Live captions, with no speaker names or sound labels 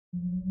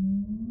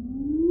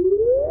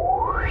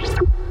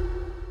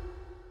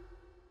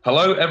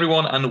Hello,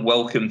 everyone, and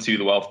welcome to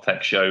the Wealth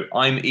Tech Show.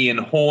 I'm Ian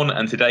Horn,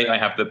 and today I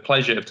have the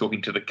pleasure of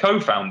talking to the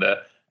co-founder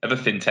of a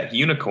fintech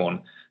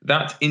unicorn.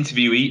 That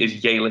interviewee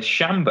is Jelle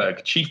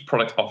Schamberg, Chief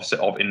Product Officer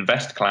of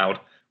InvestCloud,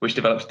 which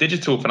develops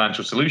digital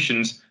financial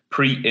solutions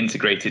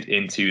pre-integrated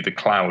into the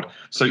cloud.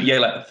 So,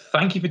 Jelle,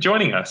 thank you for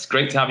joining us.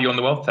 Great to have you on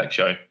the Wealth Tech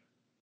Show.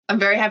 I'm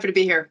very happy to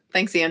be here.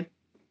 Thanks, Ian.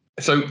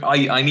 So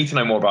I need to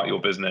know more about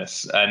your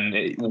business,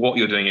 and what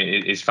you're doing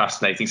is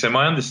fascinating. So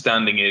my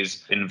understanding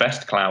is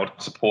InvestCloud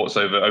supports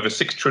over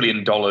 $6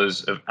 trillion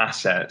of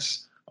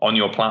assets on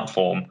your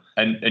platform,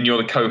 and you're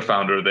the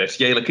co-founder of this.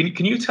 Jelle,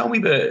 can you tell me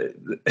this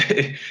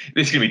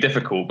is going to be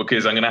difficult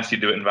because I'm going to ask you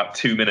to do it in about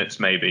 2 minutes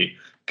maybe.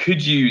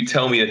 Could you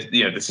tell me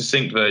the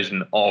succinct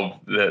version of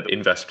the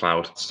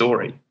InvestCloud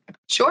story?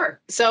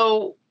 Sure.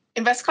 So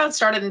InvestCloud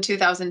started in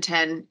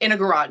 2010 in a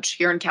garage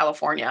here in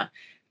California.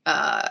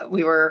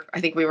 We were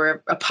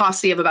a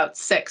posse of about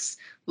 6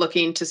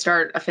 looking to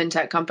start a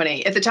fintech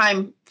company. At the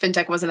time,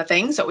 fintech wasn't a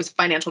thing, so it was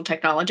financial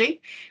technology,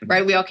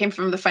 right? We all came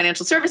from the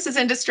financial services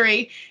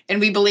industry, and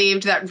we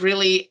believed that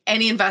really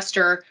any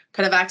investor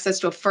could have access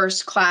to a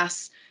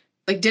first-class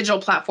digital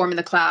platform in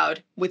the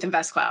cloud with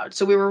InvestCloud.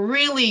 So we were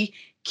really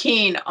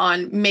keen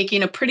on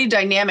making a pretty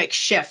dynamic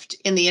shift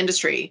in the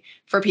industry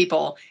for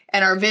people.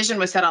 And our vision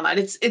was set on that.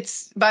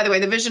 It's by the way,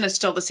 the vision is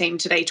still the same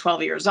today,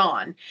 12 years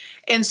on.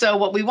 And so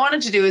what we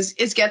wanted to do is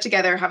get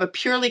together, have a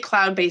purely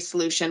cloud-based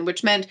solution,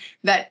 which meant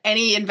that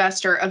any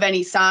investor of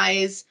any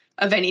size,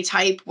 of any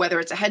type, whether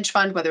it's a hedge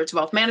fund, whether it's a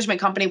wealth management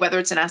company, whether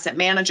it's an asset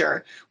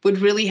manager, would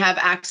really have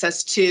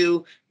access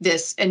to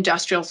this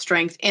industrial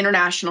strength,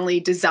 internationally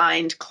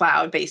designed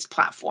cloud-based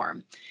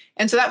platform.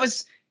 And so that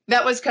was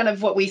kind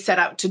of what we set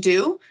out to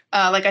do.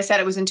 Like I said,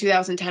 it was in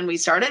 2010 we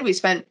started. We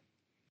spent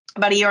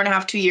about a year and a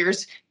half, 2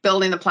 years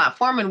building the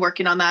platform and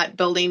working on that,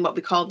 building what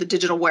we call the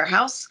digital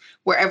warehouse,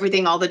 where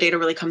all the data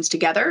really comes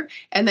together,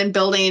 and then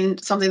building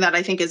something that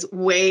I think is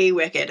way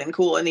wicked and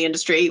cool in the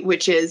industry,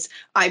 which is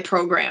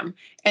iProgram.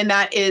 And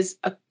that is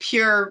a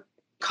pure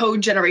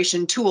code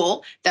generation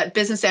tool that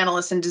business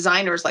analysts and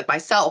designers like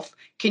myself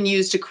can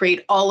use to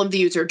create all of the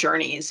user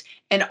journeys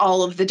and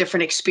all of the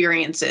different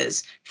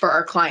experiences for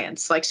our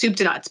clients, like soup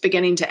to nuts,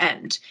 beginning to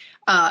end.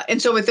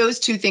 And so with those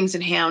two things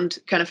in hand,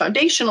 kind of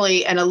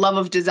foundationally, and a love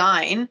of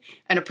design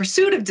and a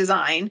pursuit of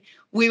design,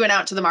 we went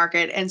out to the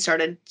market and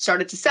started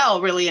to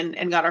sell really,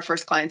 and got our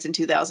first clients in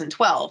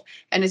 2012.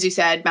 And as you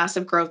said,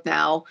 massive growth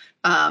now,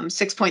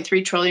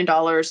 $6.3 trillion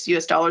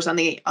US dollars on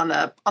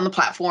the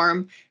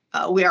platform.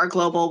 We are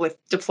global with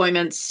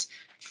deployments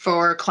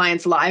for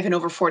clients live in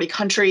over 40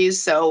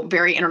 countries, so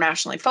very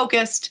internationally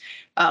focused.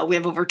 We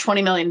have over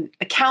 20 million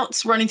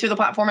accounts running through the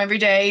platform every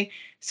day.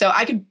 So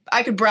I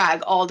could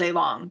brag all day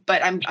long,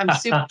 but I'm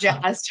super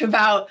jazzed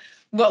about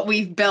what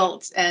we've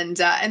built, and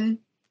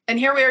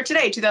here we are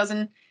today,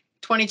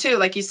 2022,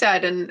 like you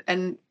said,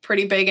 and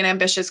pretty big and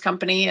ambitious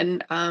company,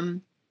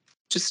 and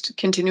just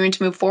continuing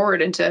to move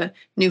forward into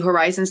new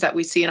horizons that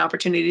we see and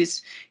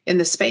opportunities in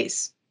this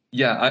space.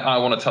 Yeah, I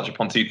want to touch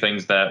upon 2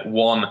 things there.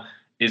 One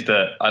is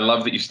that I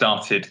love that you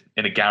started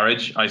in a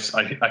garage. I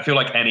feel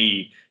like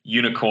any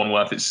unicorn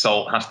worth its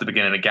salt has to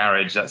begin in a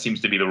garage. That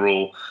seems to be the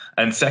rule.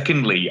 And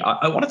secondly,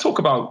 I want to talk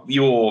about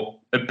your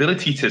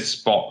ability to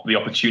spot the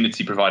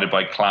opportunity provided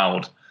by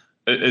cloud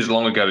as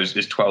long ago as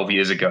 12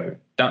 years ago.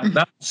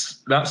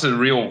 That's a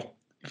real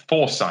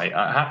foresight.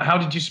 How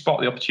did you spot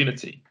the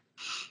opportunity?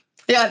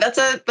 Yeah, that's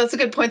a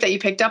good point that you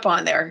picked up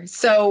on there.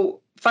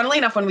 So funnily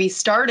enough, when we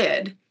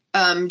started,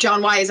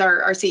 John Wise,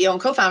 our CEO and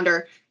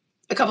co-founder,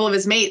 a couple of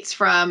his mates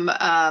from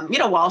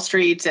Wall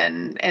Street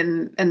and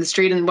the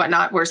street and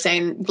whatnot were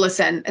saying,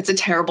 listen, it's a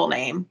terrible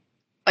name.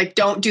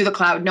 Don't do the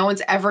cloud. No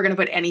one's ever going to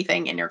put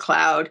anything in your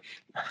cloud.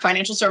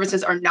 Financial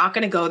services are not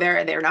going to go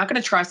there. They're not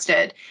going to trust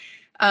it.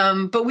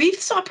 But we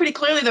saw pretty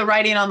clearly the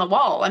writing on the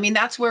wall. I mean,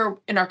 that's where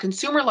in our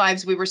consumer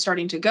lives we were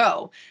starting to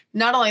go.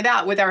 Not only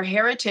that, with our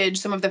heritage,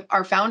 some of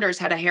our founders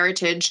had a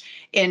heritage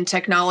in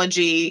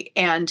technology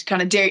and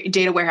kind of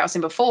data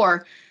warehousing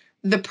before.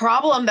 The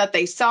problem that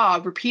they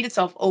saw repeat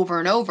itself over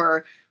and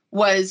over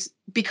was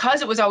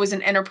because it was always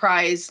an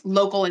enterprise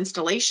local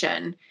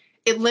installation,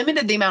 it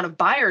limited the amount of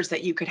buyers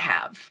that you could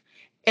have.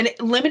 And it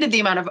limited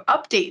the amount of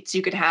updates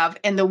you could have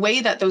and the way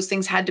that those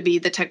things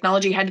the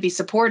technology had to be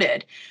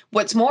supported.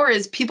 What's more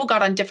is people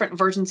got on different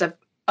versions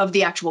of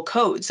the actual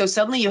code. So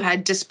suddenly you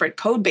had disparate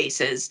code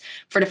bases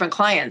for different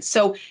clients.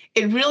 So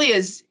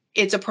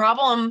it's a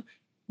problem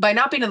by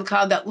not being in the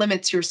cloud that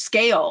limits your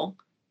scale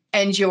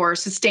and your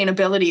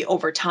sustainability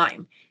over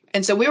time.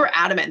 And so we were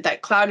adamant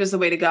that cloud was the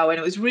way to go, and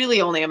it was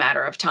really only a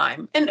matter of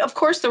time. And of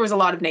course, there was a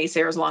lot of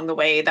naysayers along the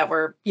way that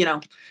were,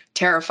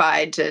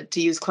 terrified to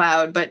use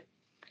cloud, but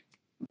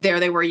there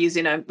they were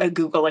using a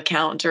Google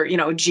account or,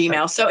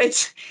 Gmail. So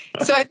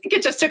I think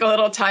it just took a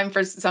little time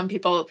for some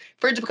people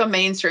for it to become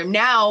mainstream.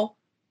 Now,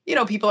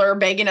 people are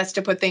begging us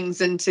to put things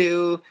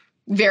into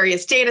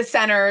various data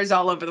centers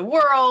all over the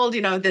world,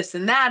 this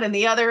and that and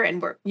the other,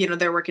 and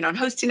they're working on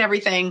hosting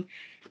everything.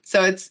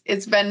 So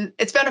it's been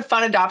a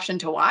fun adoption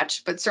to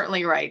watch, but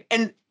certainly right.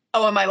 And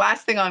my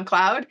last thing on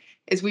cloud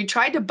is we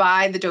tried to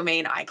buy the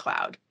domain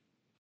iCloud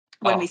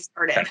when we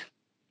started.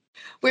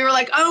 We were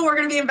like, oh, we're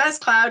going to be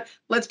InvestCloud.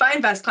 Let's buy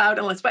InvestCloud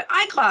and let's buy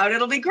iCloud.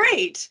 It'll be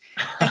great.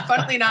 And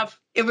funnily enough,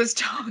 it was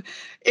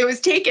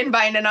taken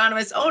by an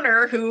anonymous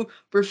owner who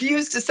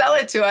refused to sell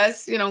it to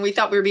us. We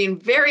thought we were being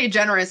very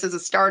generous as a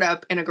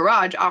startup in a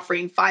garage,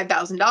 offering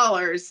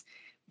 $5,000.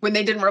 When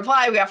they didn't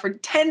reply, we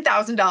offered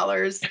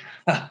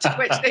 $10,000, to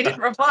which they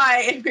didn't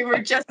reply. And we were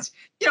just,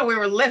 we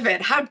were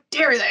livid. How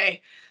dare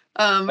they?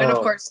 And of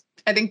course,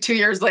 I think 2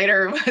 years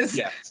later, it was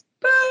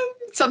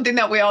something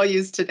that we all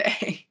use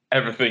today.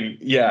 Everything,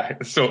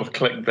 sort of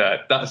clicked there.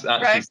 That's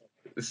actually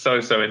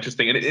so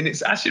interesting. And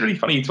it's actually really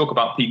funny you talk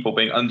about people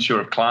being unsure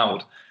of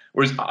cloud.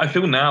 Whereas I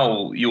feel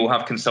now you'll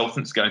have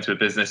consultants go into a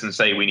business and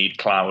say we need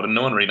cloud, and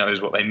no one really knows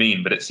what they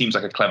mean, but it seems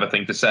like a clever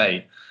thing to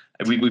say.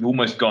 We've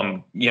almost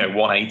gone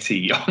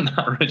 180 on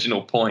that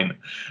original point.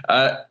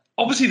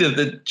 Obviously,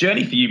 the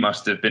journey for you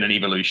must have been an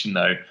evolution,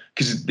 though,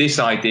 because this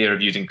idea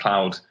of using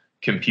cloud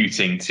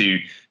computing to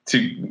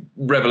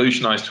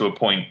revolutionize to a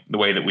point the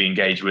way that we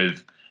engage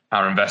with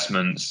our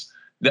investments,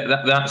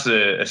 that's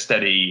a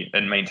steady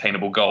and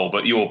maintainable goal.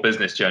 But your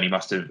business journey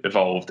must have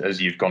evolved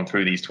as you've gone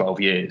through these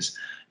 12 years.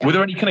 Were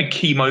there any kind of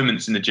key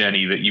moments in the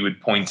journey that you would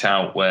point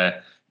out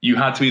where you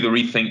had to either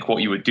rethink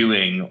what you were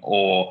doing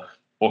or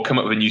come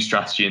up with a new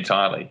strategy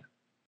entirely?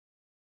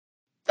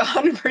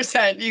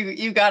 100%.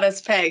 You got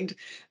us pegged.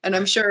 And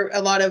I'm sure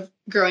a lot of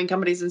growing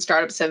companies and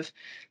startups have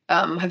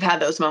had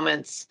those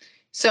moments.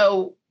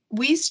 So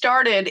we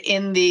started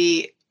in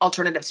the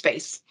alternative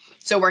space.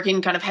 So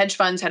working kind of hedge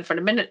fund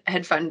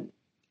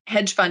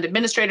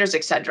administrators,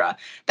 et cetera.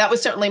 That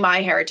was certainly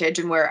my heritage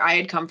and where I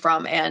had come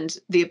from, and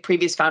the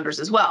previous founders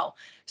as well.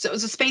 So it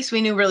was a space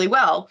we knew really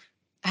well,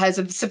 has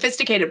a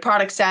sophisticated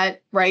product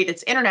set, right?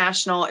 It's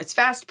international, it's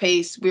fast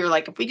paced. We were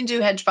like, if we can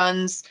do hedge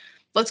funds,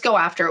 let's go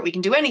after it. We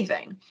can do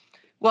anything.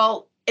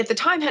 Well, at the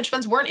time, hedge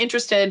funds weren't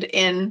interested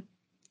in,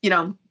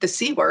 the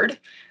C word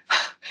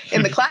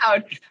in the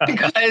cloud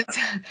because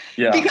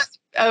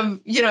of,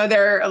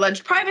 their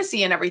alleged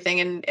privacy and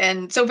everything.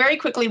 And so very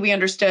quickly we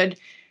understood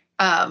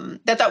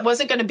that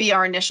wasn't going to be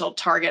our initial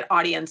target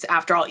audience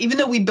after all, even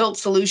though we built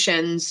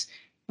solutions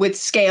with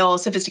scale,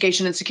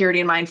 sophistication, and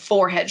security in mind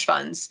for hedge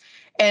funds.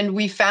 And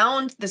we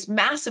found this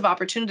massive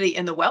opportunity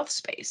in the wealth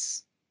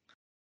space.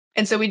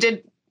 And so we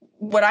did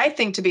what I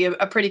think to be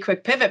a pretty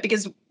quick pivot,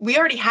 because we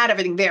already had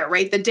everything there,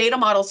 right? The data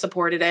model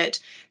supported it,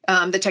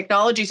 the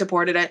technology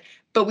supported it,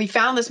 but we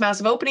found this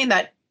massive opening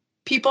that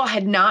people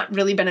had not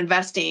really been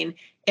investing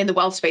in the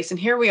wealth space. And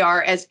here we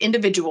are as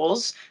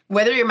individuals,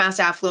 whether you're mass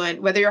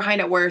affluent, whether you're high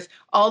net worth,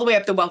 all the way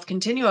up the wealth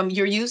continuum,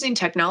 you're using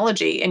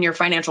technology in your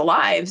financial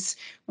lives,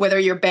 whether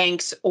you're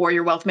banks or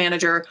your wealth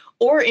manager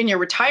or in your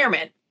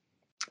retirement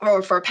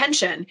or for a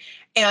pension.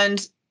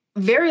 And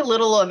very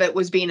little of it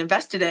was being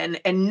invested in,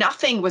 and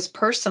nothing was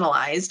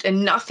personalized,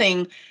 and none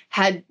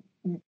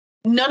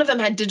of them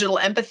had digital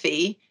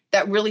empathy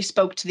that really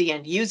spoke to the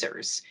end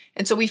users.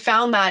 And so we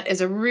found that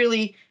as a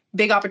really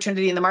big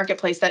opportunity in the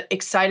marketplace that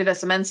excited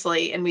us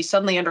immensely. And we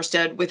suddenly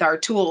understood with our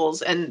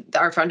tools and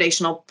our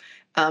foundational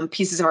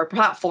pieces of our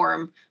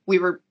platform, we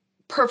were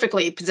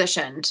perfectly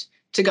positioned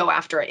to go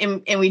after it.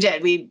 And we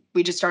did. We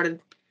just started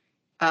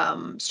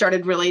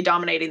really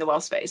dominating the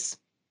wealth space.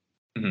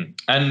 Mm-hmm.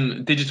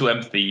 And digital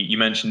empathy, you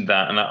mentioned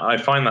that, and I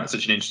find that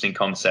such an interesting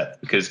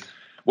concept, because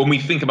when we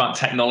think about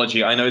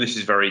technology, I know this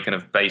is very kind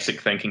of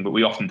basic thinking, but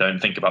we often don't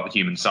think about the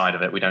human side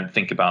of it. We don't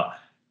think about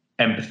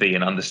empathy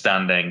and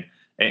understanding.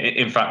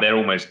 In fact, they're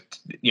almost,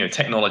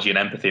 technology and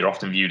empathy are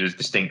often viewed as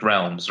distinct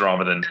realms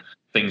rather than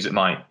things that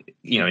might,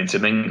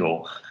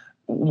 intermingle.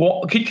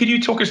 Could you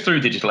talk us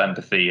through digital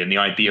empathy and the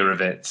idea of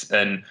it,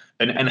 and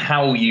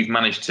how you've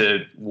managed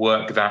to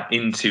work that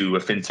into a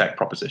fintech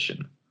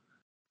proposition?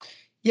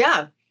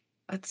 Yeah,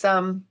 that's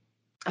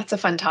a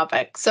fun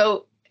topic.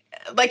 So,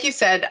 like you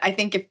said, I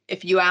think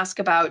if you ask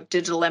about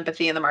digital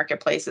empathy in the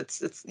marketplace,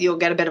 it's you'll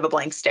get a bit of a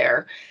blank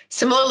stare.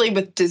 Similarly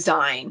with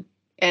design,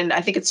 and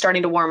I think it's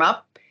starting to warm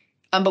up,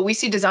 but we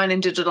see design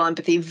and digital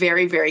empathy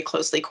very, very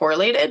closely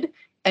correlated,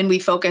 and we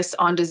focus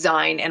on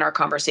design in our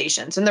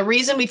conversations. And the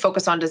reason we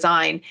focus on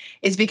design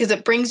is because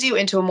it brings you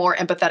into a more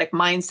empathetic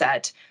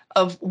mindset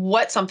of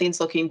what something's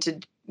looking to,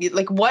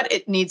 like what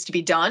it needs to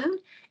be done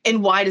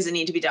and why does it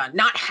need to be done,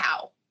 not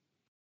how.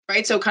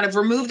 Right. So kind of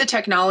remove the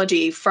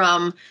technology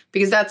from,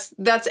 because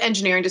that's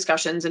engineering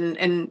discussions,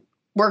 and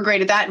we're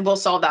great at that and we'll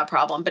solve that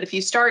problem. But if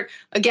you start,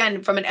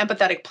 again, from an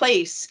empathetic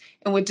place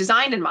and with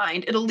design in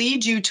mind, it'll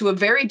lead you to a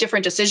very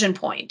different decision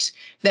point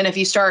than if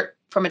you start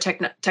from a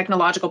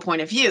technological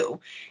point of view.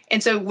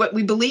 And so what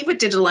we believe with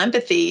digital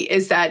empathy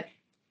is that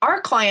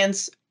our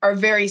clients are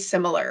very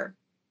similar,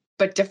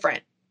 but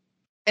different.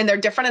 And they're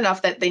different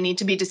enough that they need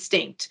to be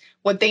distinct.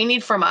 What they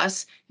need from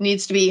us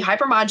needs to be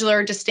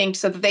hypermodular, distinct,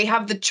 so that they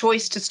have the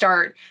choice to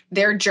start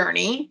their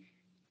journey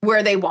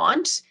where they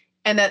want,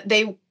 and that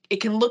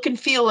it can look and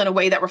feel in a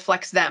way that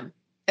reflects them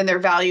and their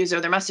values or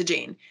their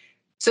messaging.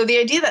 So the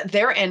idea that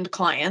their end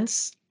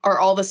clients are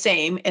all the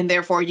same, and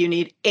therefore you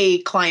need a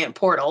client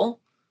portal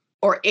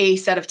or a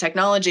set of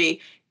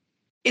technology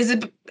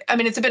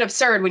it's a bit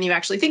absurd when you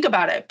actually think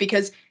about it,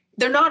 because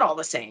they're not all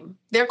the same.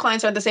 Their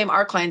clients aren't the same.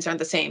 Our clients aren't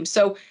the same.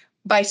 So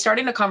by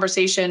starting a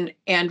conversation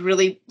and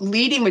really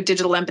leading with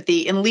digital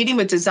empathy and leading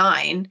with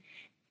design,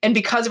 and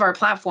because of our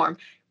platform,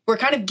 we're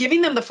kind of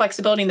giving them the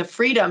flexibility and the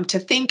freedom to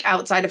think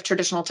outside of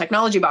traditional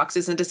technology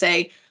boxes and to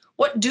say,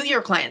 what do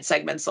your client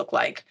segments look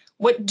like?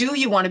 What do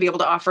you want to be able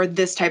to offer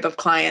this type of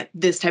client,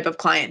 this type of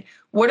client?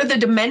 What are the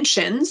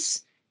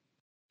dimensions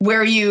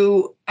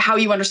how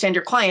you understand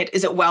your client?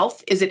 Is it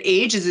wealth? Is it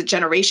age? Is it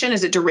generation?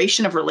 Is it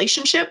duration of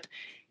relationship?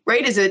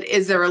 Right?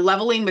 Is there a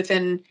leveling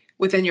within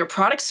your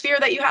product sphere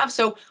that you have?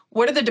 So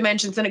what are the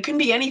dimensions? And it can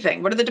be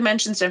anything. What are the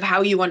dimensions of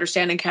how you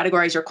understand and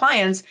categorize your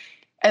clients?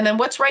 And then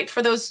what's right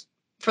for those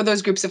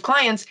groups of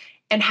clients?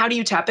 And how do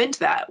you tap into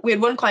that? We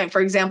had one client, for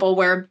example,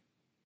 where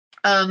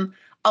a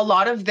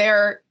lot of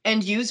their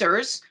end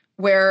users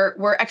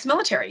were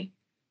ex-military,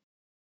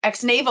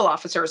 ex-naval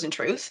officers, in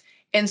truth.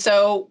 And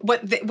so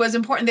what was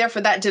important there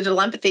for that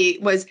digital empathy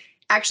was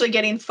actually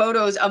getting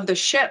photos of the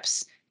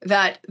ships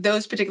that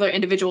those particular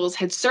individuals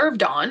had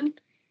served on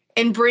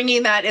and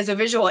bringing that as a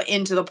visual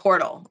into the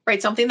portal, right?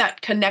 Something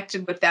that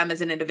connected with them as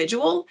an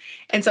individual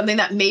and something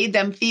that made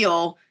them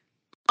feel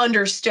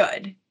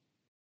understood.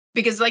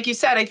 Because like you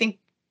said, I think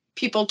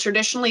people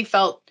traditionally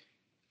felt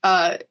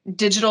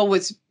digital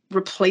was a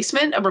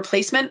replacement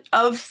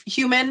of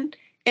human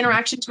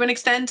interaction to an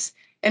extent.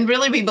 And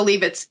really, we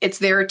believe it's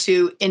there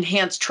to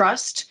enhance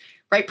trust,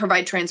 right?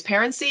 Provide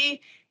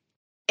transparency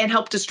and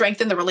help to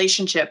strengthen the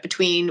relationship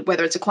between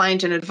whether it's a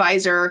client and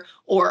advisor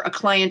or a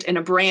client and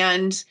a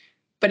brand.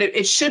 But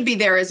it should be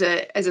there as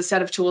a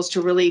set of tools to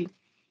really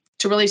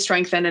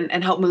strengthen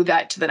and help move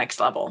that to the next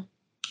level.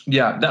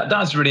 Yeah,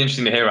 that's really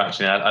interesting to hear.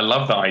 Actually, I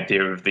love that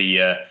idea of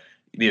the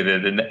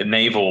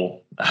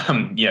naval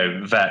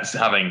vets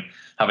having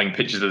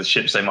pictures of the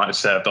ships they might have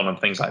served on and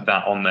things like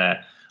that on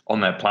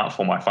their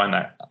platform. I find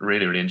that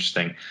really, really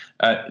interesting.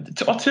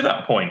 To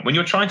that point, when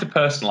you're trying to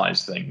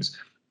personalize things,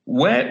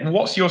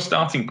 what's your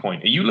starting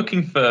point? Are you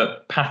looking for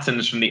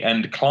patterns from the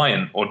end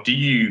client, or do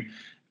you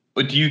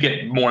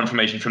get more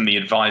information from the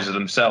advisor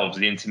themselves,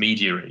 the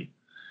intermediary?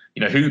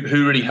 Who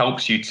really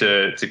helps you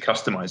to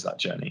customize that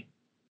journey?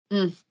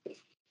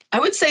 I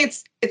would say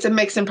it's a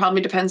mix, and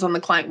probably depends on the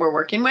client we're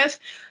working with.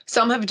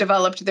 Some have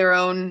developed their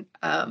own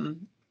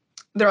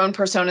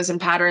personas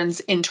and patterns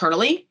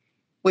internally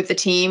with the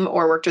team,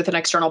 or worked with an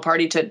external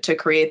party to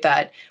create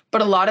that.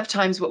 But a lot of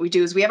times what we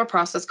do is we have a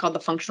process called the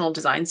functional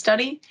design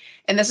study.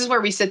 And this is where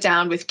we sit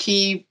down with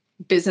key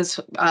business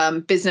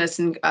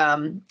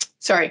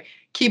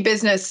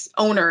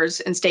owners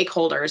and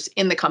stakeholders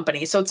in the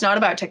company. So it's not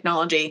about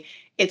technology,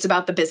 it's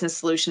about the business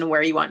solution and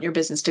where you want your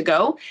business to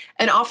go.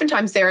 And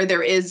oftentimes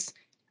there is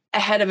a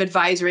head of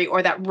advisory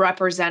or that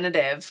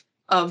representative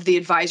of the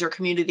advisor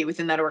community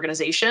within that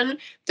organization.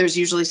 There's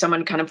usually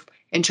someone kind of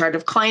in charge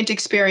of client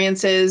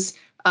experiences,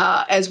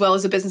 as well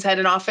as a business head.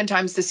 And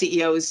oftentimes the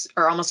CEOs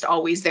are almost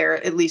always there,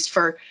 at least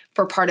for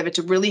part of it,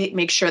 to really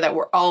make sure that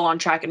we're all on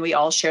track and we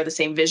all share the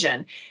same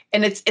vision.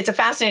 And it's a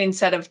fascinating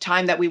set of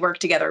time that we work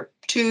together,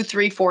 2,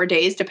 3, 4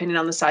 days, depending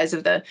on the size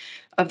of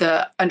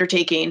the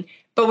undertaking.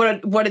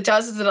 But what it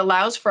does is it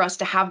allows for us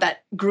to have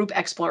that group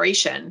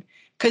exploration,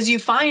 because you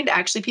find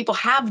actually people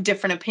have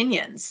different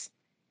opinions,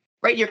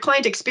 right? Your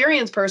client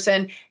experience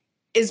person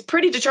is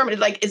pretty determined,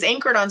 like is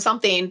anchored on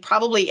something,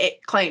 probably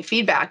client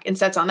feedback, and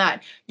sets on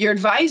that. Your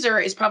advisor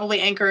is probably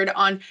anchored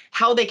on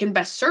how they can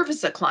best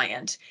service a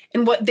client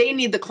and what they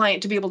need the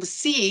client to be able to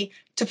see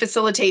to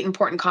facilitate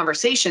important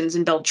conversations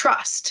and build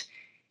trust.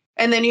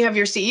 And then you have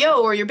your CEO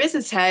or your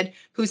business head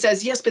who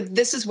says, yes, but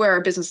this is where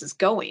our business is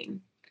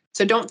going.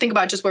 So don't think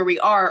about just where we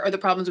are or the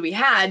problems we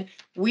had.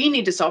 We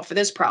need to solve for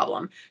this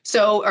problem.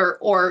 So,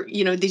 or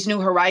these new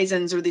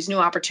horizons or these new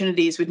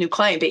opportunities with new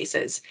client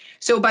bases.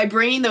 So by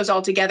bringing those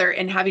all together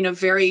and having a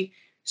very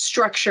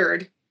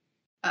structured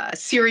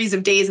series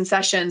of days and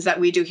sessions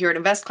that we do here at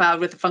InvestCloud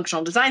with the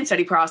functional design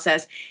study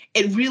process,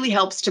 it really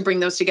helps to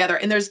bring those together.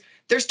 And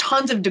there's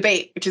tons of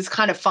debate, which is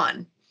kind of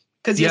fun,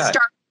 because you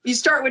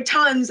start with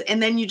tons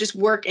and then you just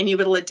work and you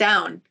whittle it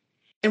down.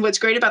 And what's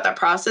great about that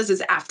process is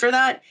after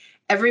that,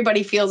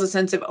 everybody feels a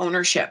sense of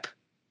ownership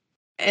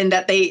and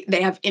that they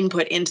have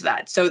input into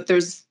that. So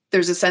there's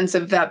a sense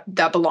of that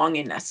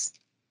belongingness.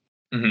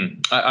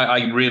 Mm-hmm.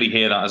 I really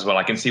hear that as well.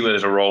 I can see where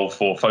there's a role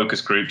for focus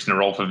groups and a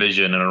role for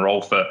vision and a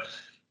role for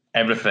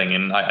everything.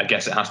 And I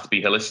guess it has to be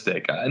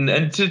holistic.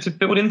 And to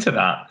build into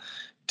that,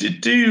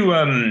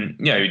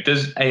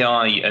 does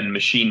AI and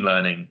machine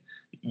learning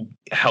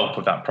help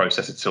with that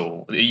process at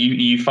all? Are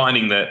you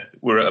finding that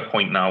we're at a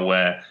point now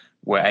where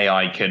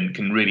AI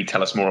can really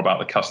tell us more about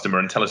the customer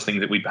and tell us things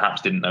that we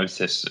perhaps didn't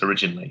notice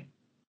originally?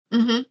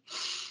 Mm-hmm.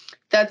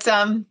 That's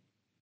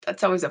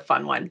always a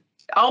fun one.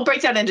 I'll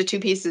break that into two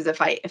pieces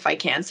if I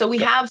can. So we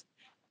have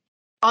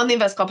on the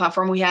InvestCloud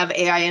platform, we have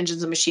AI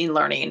engines and machine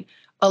learning,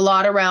 a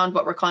lot around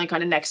what we're calling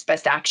kind of next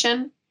best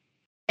action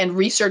and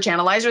research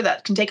analyzer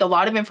that can take a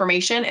lot of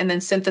information and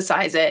then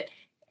synthesize it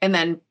and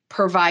then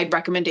provide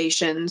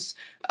recommendations,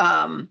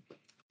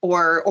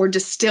 or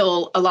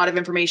distill a lot of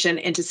information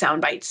into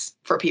sound bites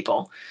for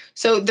people.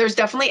 So there's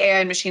definitely AI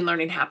and machine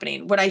learning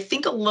happening. What I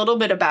think a little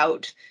bit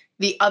about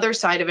the other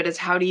side of it is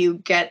how do you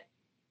get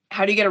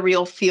a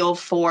real feel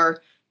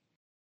for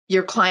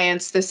your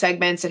clients, the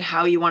segments, and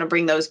how you want to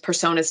bring those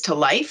personas to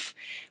life?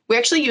 We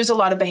actually use a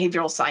lot of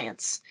behavioral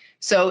science.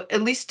 So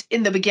at least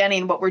in the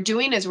beginning, what we're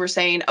doing is we're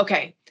saying,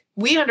 okay,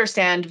 we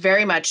understand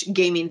very much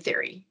gaming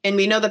theory, and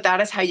we know that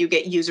that is how you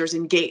get users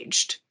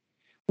engaged.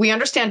 We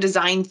understand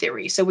design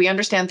theory. So we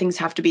understand things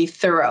have to be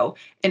thorough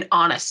and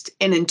honest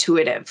and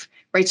intuitive,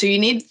 right? So you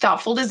need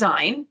thoughtful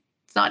design.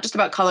 It's not just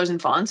about colors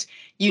and fonts.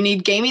 You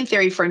need gaming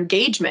theory for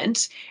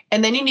engagement.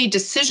 And then you need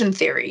decision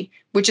theory,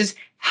 which is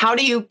how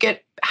do you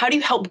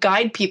help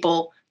guide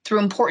people through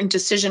important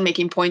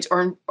decision-making points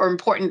or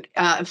important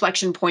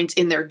inflection points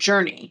in their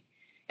journey.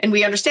 And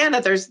we understand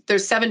that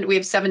we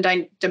have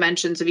seven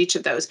dimensions of each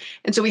of those.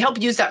 And so we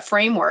help use that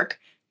framework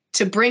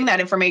to bring that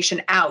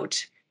information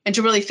out and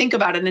to really think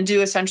about it and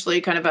do essentially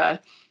kind of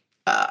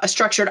a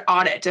structured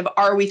audit of,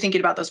 are we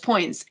thinking about those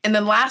points? And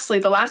then lastly,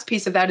 the last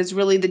piece of that is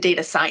really the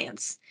data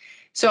science.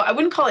 So I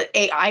wouldn't call it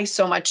AI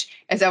so much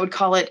as I would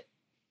call it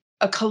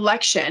a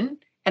collection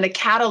and a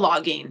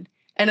cataloging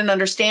and an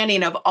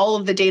understanding of all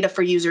of the data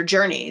for user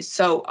journeys.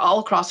 So all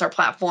across our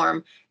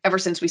platform, ever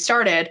since we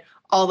started,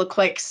 all the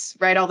clicks,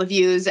 right, all the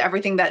views,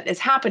 everything that is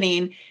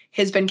happening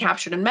has been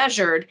captured and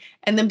measured.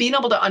 And then being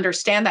able to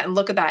understand that and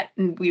look at that,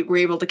 and we were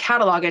able to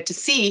catalog it to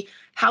see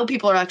how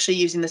people are actually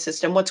using the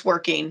system, what's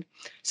working.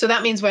 So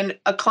that means when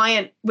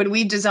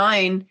we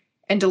design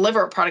and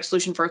deliver a product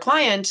solution for a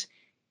client,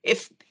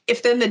 if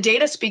then the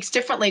data speaks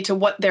differently to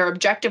what their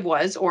objective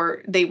was,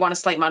 or they want a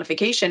slight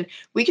modification,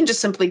 we can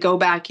just simply go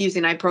back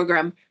using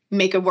iProgram,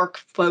 make a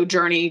workflow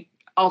journey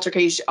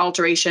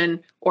alteration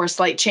or a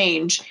slight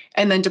change,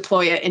 and then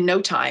deploy it in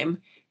no time.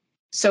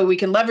 So we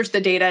can leverage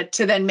the data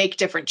to then make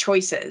different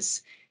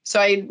choices. So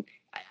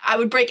I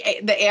would break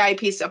the AI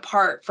piece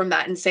apart from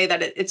that and say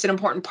that it's an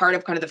important part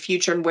of kind of the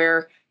future and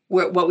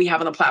what we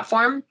have on the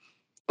platform,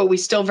 but we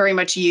still very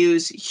much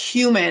use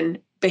human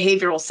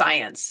behavioral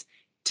science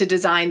to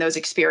design those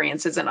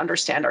experiences and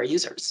understand our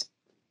users.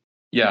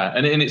 Yeah,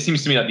 and it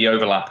seems to me like the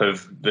overlap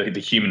of the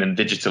human and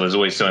digital is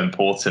always so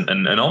important.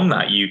 And on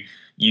that,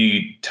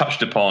 you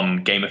touched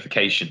upon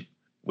gamification,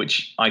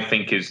 which I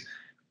think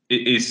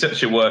is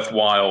such a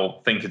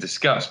worthwhile thing to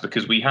discuss,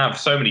 because we have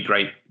so many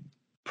great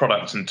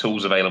products and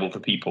tools available for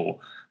people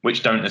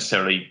which don't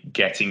necessarily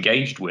get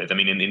engaged with. I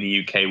mean, in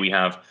the UK, we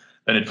have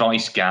an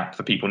advice gap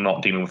for people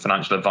not dealing with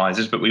financial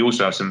advisors, but we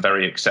also have some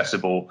very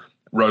accessible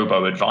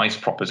robo-advice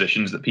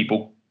propositions that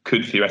people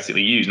could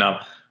theoretically use.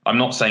 Now, I'm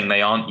not saying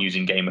they aren't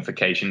using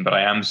gamification, but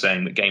I am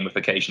saying that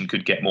gamification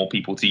could get more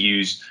people to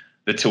use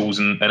the tools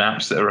and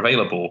apps that are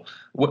available.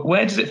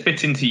 Where does it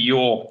fit into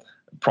your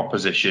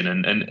proposition,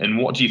 and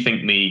what do you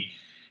think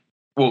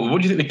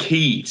the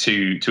key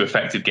to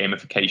effective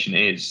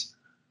gamification is?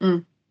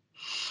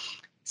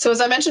 So as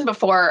I mentioned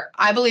before,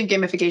 I believe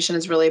gamification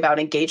is really about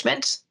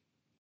engagement.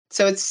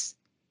 So it's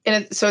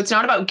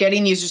not about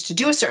getting users to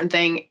do a certain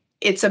thing.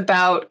 It's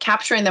about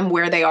capturing them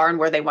where they are and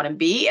where they want to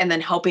be, and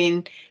then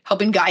helping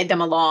guide them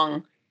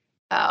along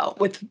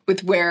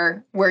with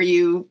where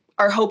you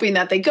are hoping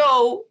that they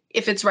go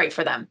if it's right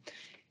for them.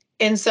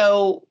 And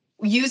so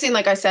using,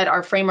 like I said,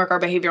 our framework, our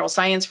behavioral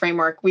science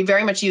framework, we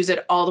very much use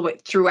it all the way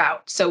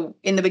throughout. So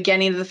in the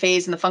beginning of the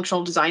phase, in the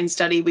functional design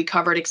study, we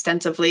covered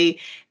extensively.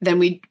 Then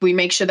we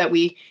make sure that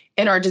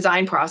in our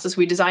design process,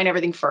 we design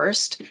everything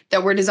first,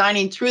 that we're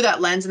designing through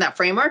that lens and that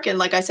framework. And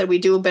like I said, we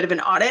do a bit of an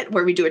audit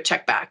where we do a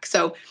check back.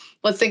 So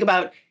let's think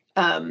about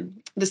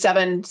the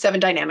seven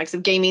dynamics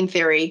of gaming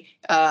theory,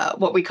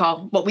 what we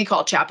call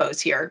CHAPOs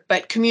here,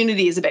 but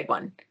community is a big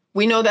one.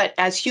 We know that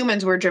as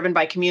humans, we're driven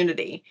by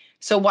community.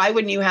 So why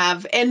wouldn't you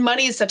have, and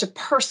money is such a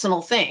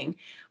personal thing,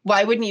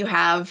 why wouldn't you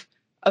have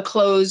a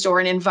closed or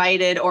an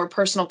invited or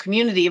personal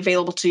community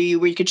available to you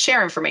where you could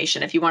share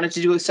information if you wanted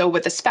to do so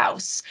with a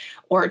spouse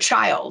or a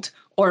child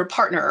or a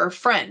partner or a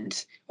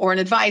friend or an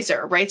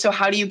advisor, right? So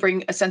how do you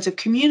bring a sense of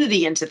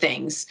community into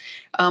things,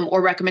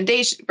 or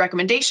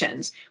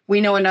recommendations? We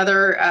know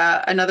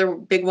another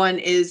big one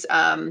is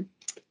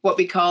what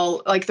we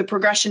call like the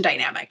progression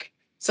dynamic.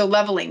 So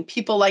leveling,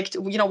 people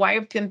why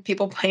have been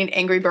people playing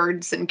Angry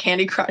Birds and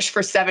Candy Crush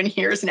for 7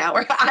 years now?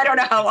 Or I don't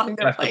know how long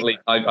they're playing.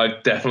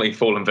 I've definitely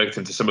fallen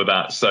victim to some of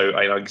that. So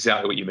I know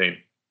exactly what you mean.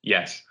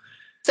 Yes.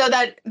 So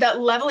that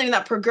leveling,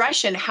 that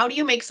progression, how do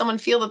you make someone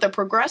feel that they're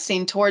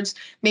progressing towards,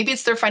 maybe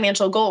it's their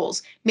financial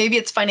goals, maybe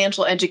it's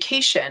financial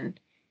education.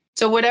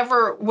 So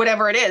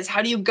whatever it is,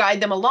 how do you guide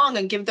them along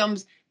and give them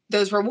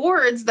those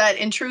rewards that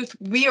in truth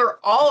we are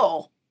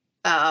all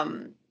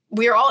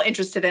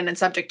interested in and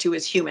subject to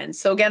as humans.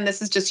 So again,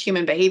 this is just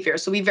human behavior.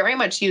 So we very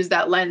much use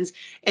that lens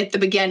at the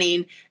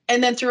beginning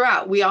and then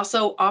throughout. We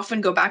also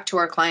often go back to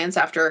our clients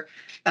after,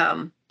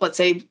 let's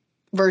say,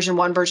 version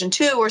 1, version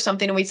 2 or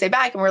something, and we say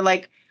back and we're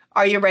like,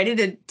 are you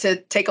ready to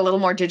take a little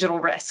more digital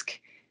risk?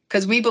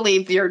 Because we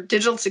believe your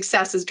digital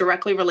success is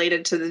directly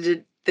related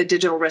to the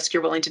digital risk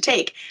you're willing to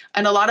take.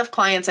 And a lot of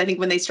clients, I think,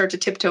 when they start to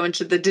tiptoe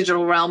into the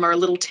digital realm, are a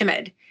little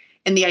timid.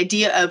 And the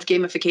idea of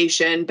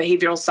gamification,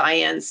 behavioral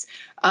science,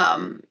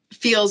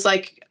 feels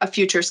like a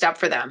future step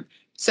for them.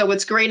 So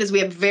what's great is we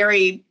have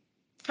very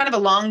kind of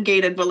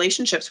elongated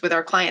relationships with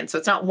our clients. So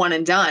it's not one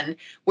and done,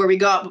 where we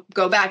go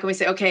back and we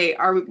say, okay,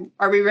 are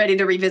we ready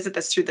to revisit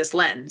this through this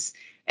lens?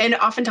 And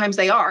oftentimes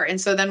they are. And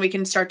so then we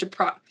can start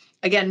to,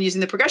 again, using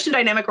the progression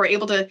dynamic, we're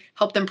able to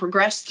help them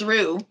progress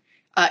through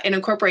and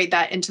incorporate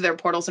that into their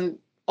portals and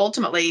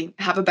ultimately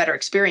have a better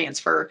experience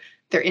for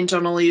their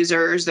internal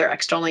users, their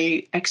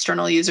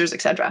external users,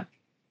 et cetera.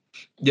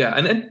 Yeah,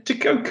 and then to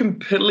go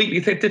completely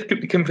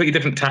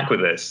different tack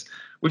with this,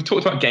 we've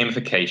talked about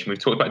gamification, we've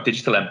talked about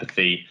digital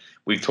empathy,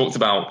 we've talked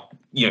about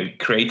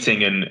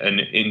creating and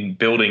in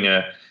building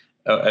a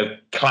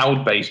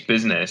cloud-based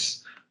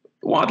business.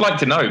 What I'd like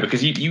to know,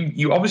 because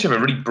you obviously have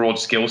a really broad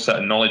skill set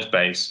and knowledge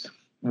base,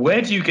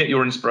 where do you get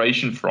your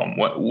inspiration from?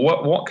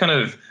 What kind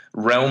of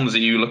realms are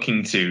you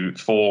looking to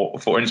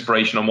for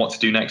inspiration on what to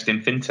do next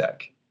in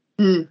fintech?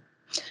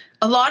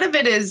 A lot of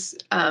it is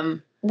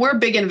we're a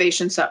big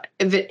innovation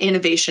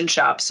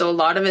shop. So a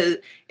lot of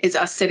it is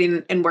us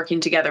sitting and working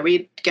together.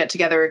 We get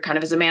together kind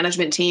of as a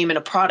management team and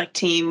a product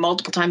team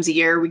multiple times a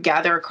year. We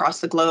gather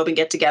across the globe and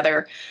get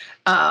together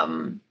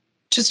to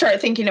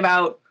start thinking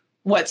about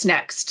what's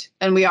next.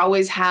 And we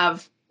always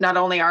have not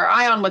only our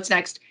eye on what's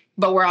next,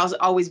 but we're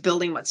always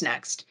building what's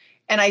next.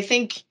 And I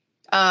think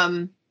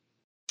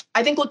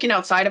looking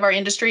outside of our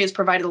industry has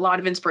provided a lot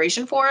of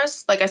inspiration for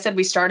us. Like I said,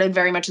 we started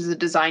very much as a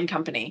design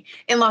company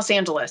in Los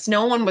Angeles.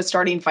 No one was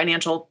starting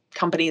financial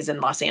companies in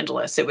Los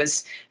Angeles. It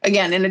was,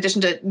 again, in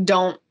addition to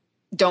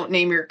don't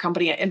name your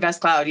company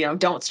InvestCloud,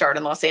 don't start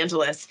in Los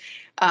Angeles.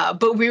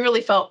 But we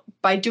really felt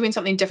by doing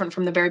something different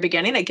from the very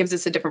beginning, it gives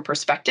us a different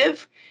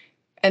perspective.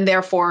 And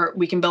therefore,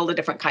 we can build a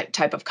different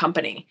type of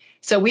company.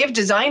 So we have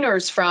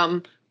designers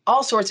from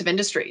all sorts of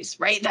industries,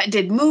 right? That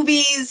did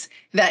movies,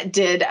 that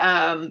did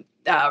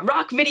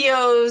rock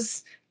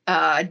videos,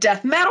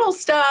 death metal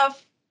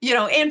stuff,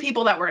 and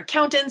people that were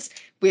accountants.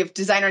 We have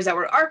designers that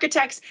were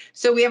architects.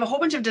 So we have a whole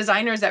bunch of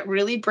designers that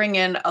really bring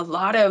in a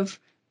lot of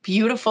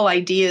beautiful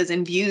ideas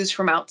and views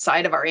from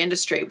outside of our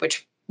industry,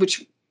 which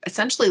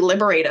essentially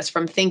liberate us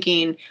from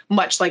thinking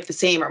much like the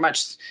same or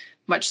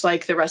much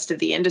like the rest of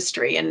the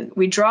industry. And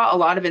we draw a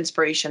lot of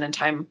inspiration and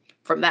time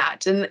from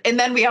that. And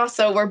then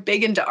we're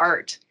big into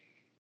art.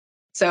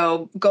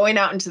 So going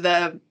out into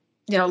the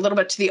a little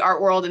bit to the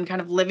art world and kind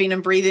of living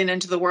and breathing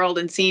into the world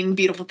and seeing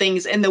beautiful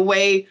things and the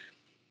way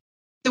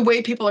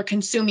people are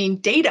consuming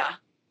data,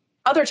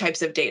 other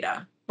types of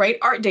data, right?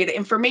 Art data,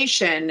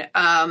 information,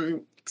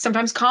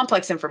 sometimes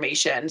complex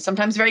information,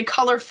 sometimes very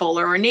colorful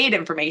or ornate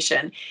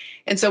information.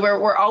 And so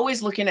we're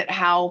always looking at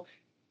how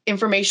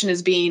information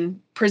is being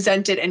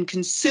presented and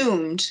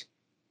consumed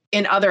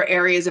in other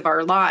areas of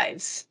our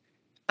lives.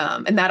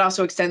 And that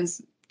also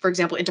extends, for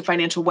example, into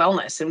financial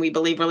wellness. And we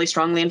believe really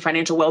strongly in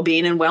financial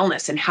well-being and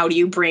wellness. And how do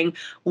you bring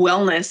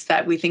wellness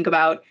that we think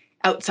about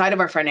outside of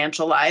our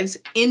financial lives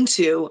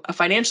into a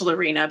financial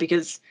arena?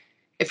 Because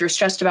if you're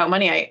stressed about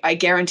money, I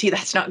guarantee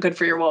that's not good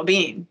for your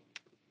well-being.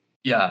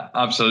 Yeah,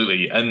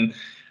 absolutely. And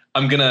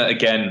I'm going to,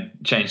 again,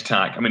 change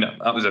tack. I mean,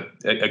 that was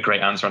a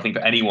great answer. I think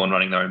for anyone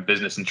running their own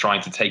business and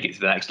trying to take it to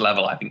the next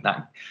level, I think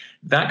that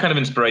kind of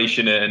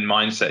inspiration and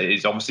mindset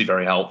is obviously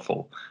very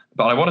helpful.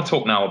 But I want to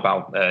talk now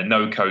about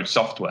no-code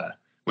software,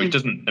 which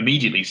doesn't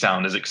immediately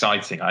sound as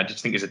exciting. I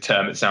just think it's a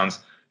term that sounds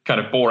kind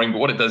of boring, but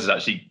what it does is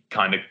actually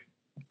kind of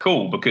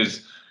cool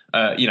because,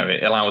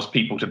 it allows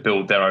people to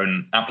build their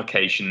own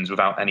applications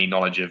without any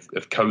knowledge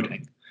of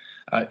coding.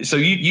 So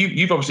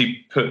you've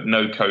obviously put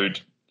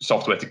no-code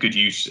software to good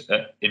use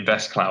at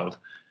InvestCloud.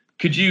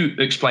 Could you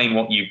explain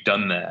what you've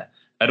done there?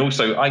 And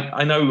also,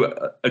 I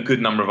know a good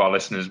number of our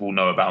listeners will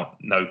know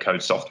about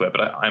no-code software,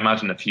 but I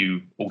imagine a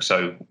few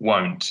also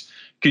won't.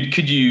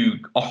 Could you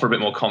offer a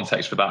bit more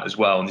context for that as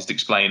well and just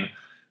explain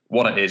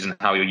what it is and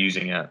how you're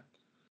using it?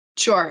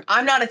 Sure.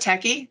 I'm not a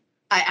techie.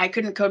 I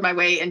couldn't code my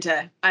way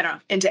into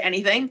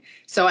anything.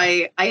 So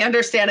I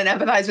understand and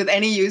empathize with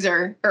any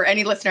user or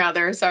any listener out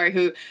there,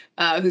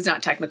 who's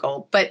not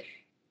technical. But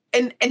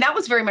and that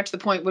was very much the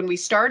point when we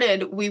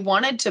started. We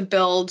wanted to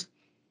build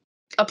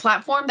a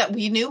platform that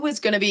we knew was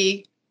going to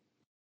be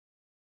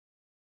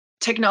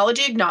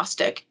technology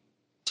agnostic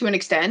to an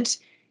extent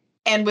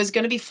and was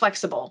going to be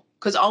flexible,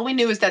 because all we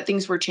knew is that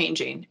things were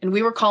changing and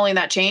we were calling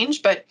that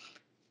change. But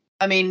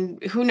I mean,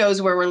 who knows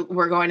where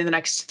we're going in the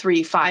next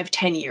 3, 5,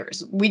 10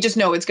 years? We just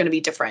know it's going to be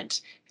different.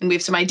 And we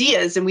have some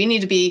ideas and we need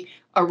to be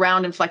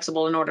around and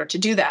flexible in order to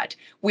do that.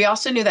 We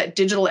also knew that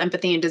digital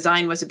empathy and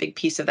design was a big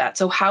piece of that.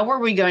 So how are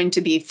we going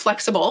to be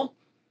flexible,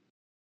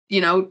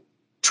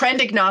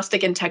 trend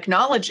agnostic in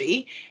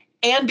technology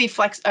and be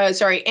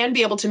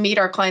able to meet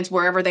our clients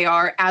wherever they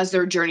are as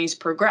their journeys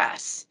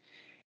progress?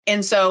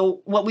 And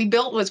so what we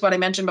built was what I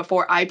mentioned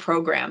before,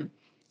 iProgram.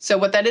 So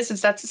what that is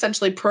that's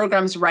essentially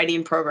programs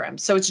writing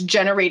programs. So it's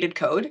generated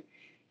code.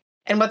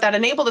 And what that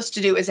enabled us to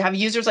do is have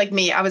users like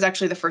me. I was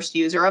actually the first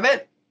user of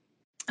it.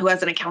 who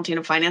has an accounting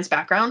and finance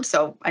background.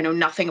 So I know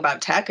nothing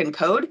about tech and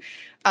code.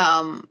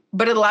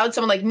 But it allowed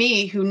someone like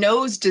me who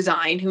knows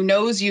design, who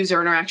knows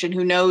user interaction,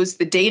 who knows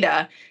the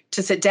data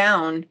to sit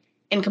down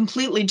and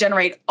completely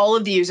generate all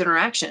of the user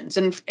interactions.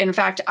 And in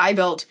fact, I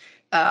built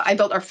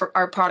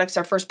our products,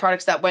 our first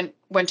products that went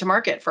to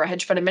market for a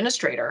hedge fund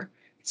administrator.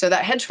 So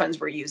that hedge funds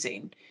were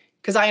using,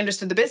 because I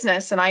understood the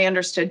business and I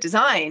understood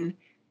design,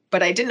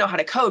 but I didn't know how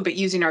to code. But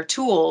using our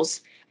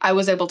tools, I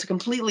was able to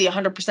completely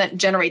 100%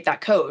 generate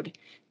that code.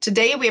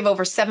 Today, we have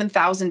over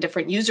 7,000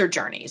 different user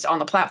journeys on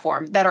the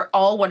platform that are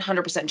all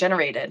 100%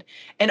 generated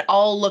and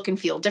all look and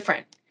feel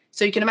different.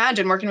 So you can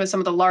imagine working with some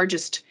of the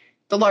largest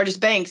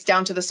banks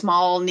down to the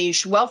small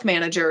niche wealth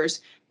managers.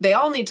 They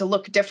all need to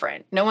look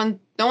different. No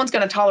one's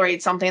going to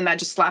tolerate something that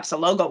just slaps a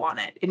logo on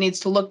it. It needs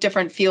to look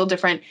different, feel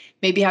different,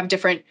 maybe have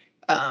different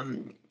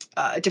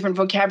different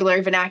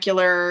vocabulary,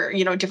 vernacular,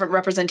 different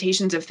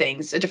representations of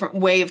things, a different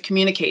way of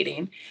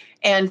communicating.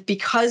 And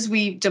because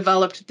we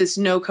developed this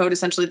no code,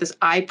 essentially this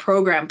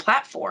iProgram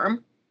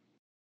platform,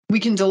 we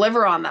can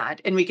deliver on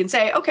that. And we can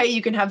say, okay,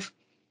 you can have,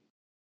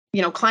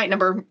 client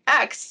number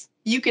X,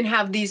 you can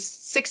have these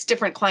 6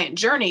 different client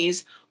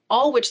journeys,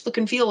 all which look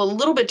and feel a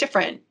little bit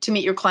different to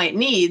meet your client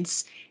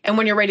needs. And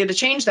when you're ready to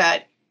change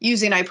that,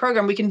 using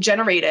iProgram, we can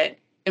generate it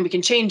and we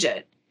can change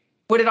it.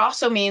 What it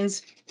also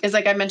means is,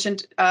 like I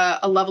mentioned,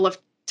 a level of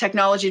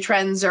technology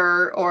trends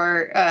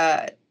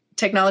or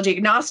technology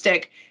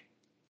agnostic.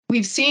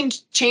 We've seen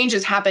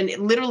changes happen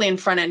literally in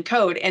front end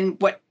code. And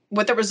what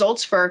the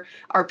results for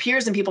our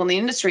peers and people in the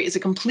industry is a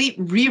complete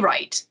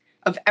rewrite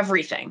of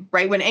everything,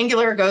 right? When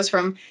Angular goes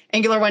from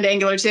Angular 1 to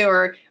Angular 2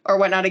 or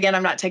whatnot, again,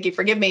 I'm not techie,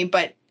 forgive me,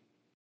 but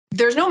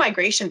there's no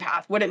migration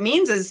path. What it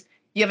means is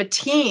you have a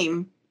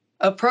team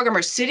of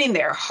programmers sitting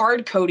there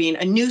hard coding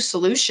a new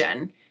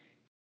solution,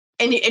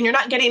 and you're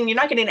not getting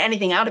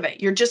anything out of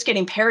it. You're just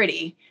getting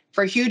parity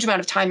for a huge amount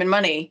of time and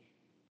money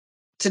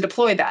to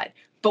deploy that.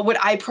 But what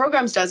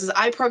iPrograms does is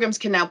iPrograms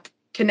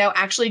can now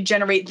actually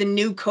generate the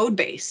new code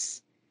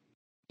base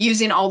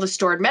using all the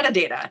stored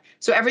metadata.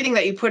 So everything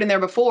that you put in there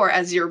before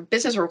as your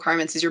business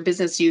requirements, as your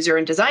business user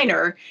and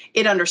designer,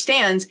 it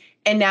understands,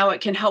 and now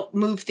it can help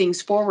move things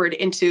forward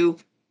into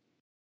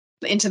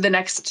the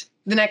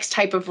next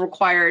type of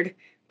required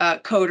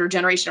code or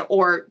generation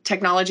or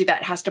technology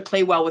that has to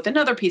play well with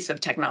another piece of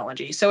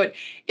technology. So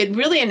it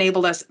really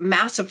enabled us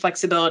massive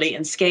flexibility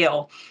and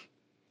scale.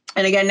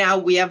 And again, now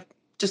we have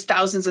just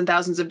thousands and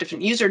thousands of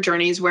different user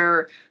journeys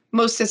where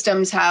most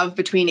systems have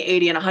between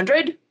 80 and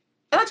 100.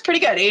 And that's pretty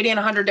good, 80 and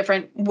 100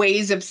 different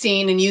ways of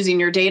seeing and using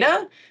your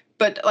data.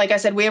 But like I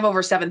said, we have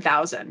over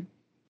 7,000.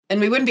 And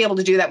we wouldn't be able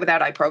to do that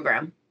without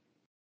iProgram.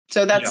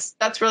 So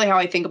that's really how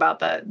I think about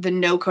the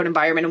no-code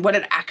environment and what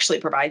it actually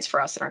provides for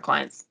us and our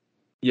clients.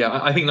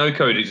 Yeah, I think no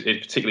code is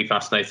particularly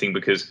fascinating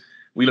because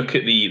we look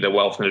at the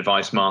wealth and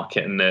advice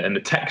market and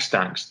the tech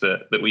stacks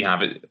that we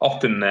have.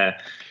 Often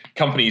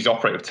companies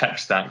operate with tech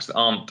stacks that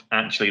aren't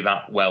actually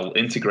that well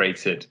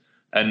integrated.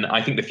 And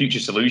I think the future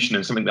solution,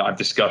 and something that I've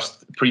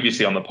discussed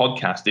previously on the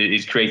podcast,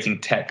 is creating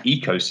tech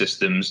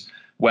ecosystems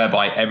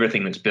whereby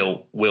everything that's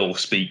built will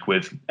speak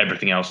with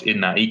everything else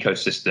in that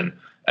ecosystem.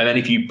 And then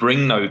if you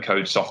bring no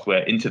code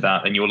software into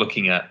that, and you're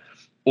looking at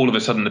all of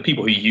a sudden the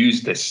people who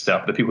use this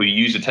stuff, the people who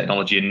use the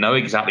technology and know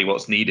exactly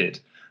what's needed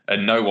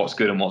and know what's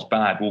good and what's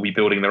bad, will be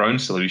building their own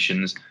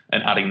solutions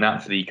and adding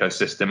that to the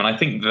ecosystem. And I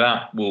think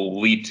that will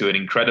lead to an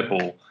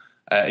incredible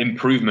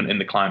improvement in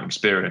the client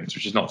experience,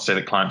 which is not to say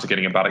that clients are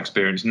getting a bad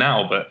experience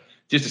now, but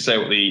just to say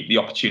what the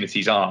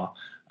opportunities are.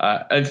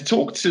 And to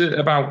talk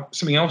about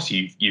something else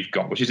you've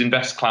got, which is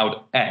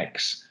InvestCloud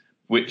X,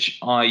 which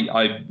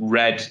I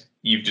read.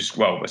 You've just,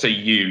 well, I say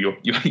your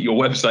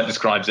website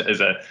describes it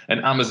as an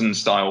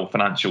Amazon-style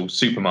financial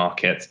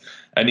supermarket,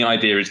 and the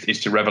idea is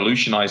to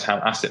revolutionize how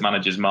asset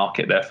managers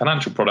market their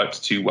financial products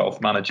to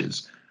wealth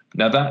managers.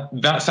 Now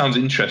that sounds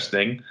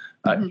interesting.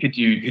 Could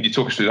you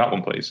talk us through that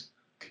one, please?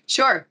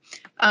 Sure.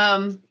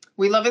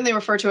 We lovingly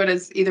refer to it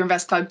as either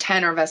InvestCloud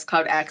 10 or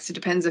InvestCloud X. It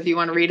depends if you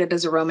want to read it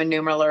as a Roman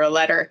numeral or a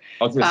letter.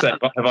 I was going to say,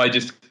 have I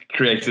just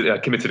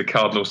committed a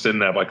cardinal sin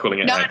there by calling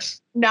it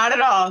X? Not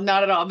at all.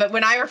 Not at all. But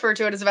when I refer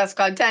to it as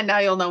InvestCloud 10, now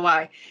you'll know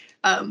why.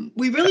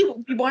 We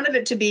wanted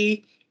it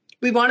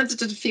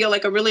to feel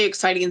like a really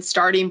exciting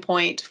starting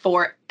point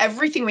for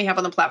everything we have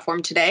on the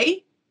platform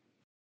today,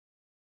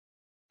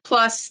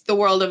 plus the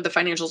world of the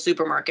financial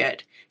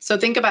supermarket. So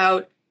think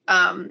about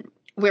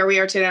where we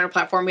are today on our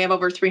platform. We have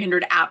over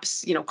 300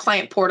 apps,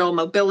 client portal,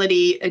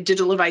 mobility, a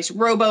digital advice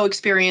robo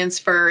experience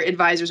for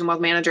advisors and wealth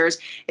managers,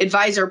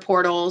 advisor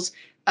portals.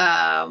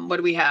 What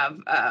do we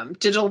have?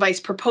 Digital advice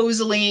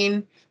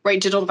proposaling, right?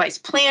 Digital advice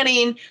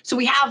planning. So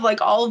we have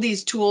like all of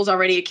these tools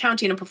already,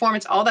 accounting and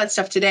performance, all that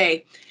stuff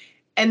today.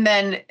 And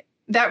then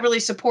that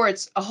really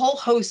supports a whole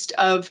host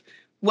of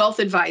wealth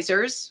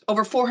advisors,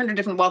 over 400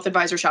 different wealth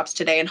advisor shops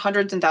today and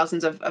hundreds and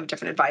thousands of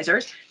different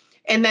advisors.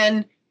 And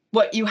then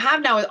what you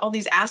have now is all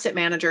these asset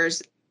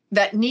managers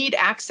that need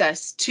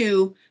access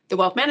to the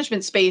wealth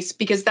management space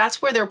because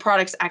that's where their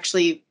products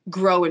actually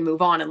grow and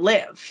move on and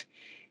live.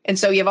 And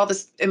so you have all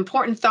this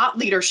important thought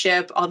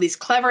leadership, all these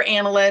clever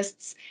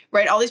analysts,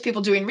 right? All these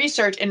people doing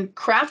research and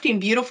crafting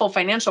beautiful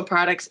financial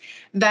products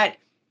that,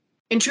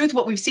 in truth,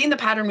 what we've seen, the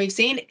pattern we've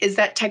seen is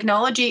that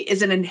technology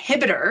is an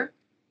inhibitor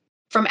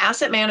from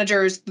asset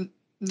managers,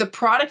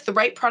 the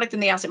right product in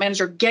the asset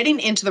manager getting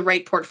into the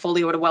right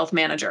portfolio at a wealth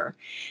manager.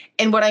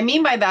 And what I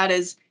mean by that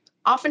is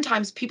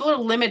oftentimes people are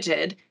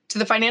limited to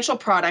the financial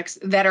products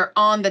that are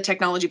on the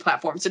technology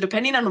platform. So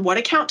depending on what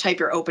account type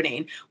you're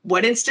opening,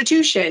 what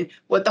institution,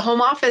 what the home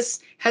office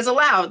has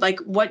allowed, like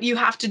what you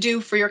have to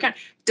do for your account,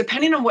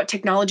 depending on what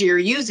technology you're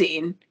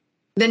using,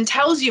 then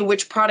tells you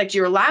which product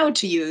you're allowed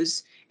to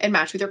use and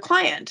match with your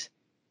client.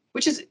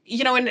 Which is,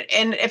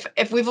 and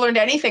if we've learned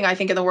anything, I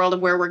think in the world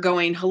of where we're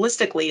going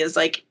holistically is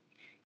like,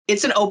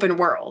 it's an open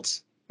world,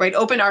 right?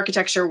 Open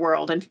architecture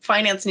world, and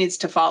finance needs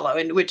to follow,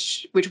 and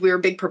which we're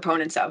big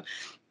proponents of.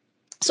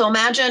 So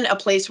imagine a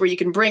place where you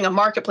can bring a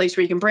marketplace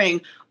where you can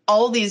bring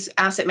all these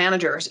asset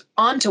managers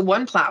onto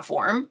one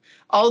platform,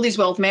 all these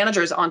wealth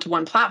managers onto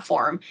one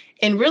platform,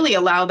 and really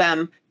allow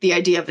them the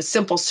idea of a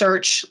simple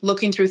search,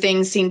 looking through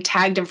things, seeing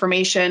tagged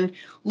information,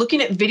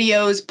 looking at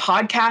videos,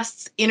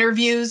 podcasts,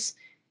 interviews,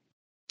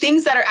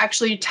 things that are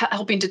actually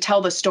helping to tell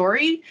the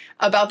story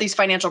about these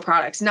financial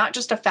products, not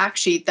just a fact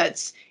sheet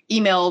that's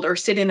emailed or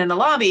sitting in a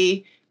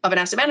lobby of an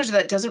asset manager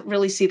that doesn't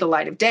really see the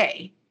light of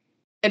day.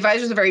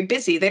 Advisors are very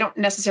busy. They don't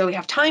necessarily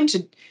have time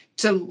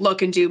to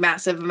look and do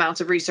massive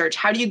amounts of research.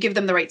 How do you give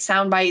them the right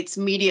sound bites,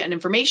 media, and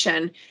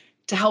information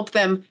to help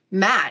them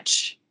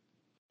match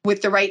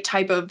with the right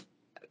type of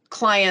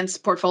clients,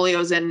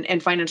 portfolios,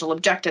 and financial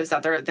objectives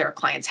that their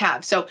clients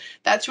have? So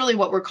that's really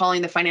what we're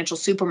calling the financial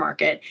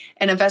supermarket.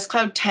 And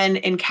InvestCloud 10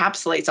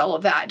 encapsulates all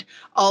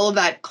of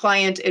that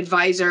client,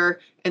 advisor,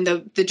 and the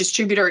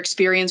distributor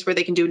experience where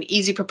they can do an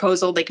easy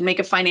proposal, they can make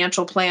a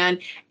financial plan,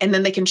 and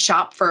then they can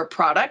shop for a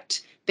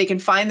product. They can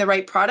find the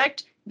right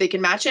product, they can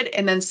match it,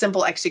 and then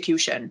simple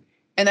execution.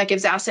 And that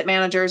gives asset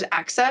managers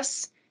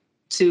access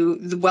to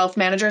the wealth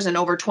managers and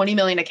over 20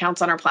 million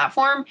accounts on our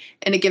platform.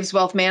 And it gives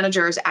wealth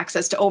managers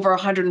access to over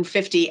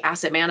 150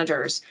 asset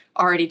managers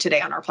already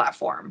today on our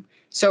platform.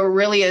 So it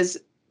really is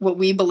what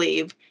we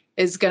believe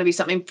is going to be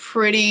something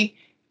pretty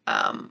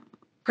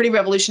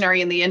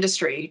revolutionary in the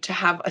industry, to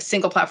have a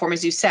single platform,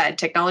 as you said,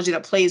 technology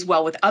that plays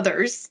well with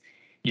others.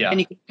 Yeah.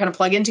 And you can kind of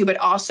plug into, but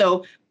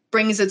also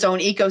brings its own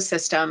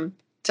ecosystem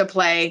to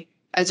play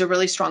as a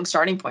really strong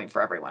starting point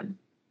for everyone.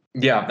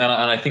 Yeah, and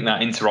I think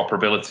that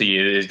interoperability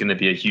is going to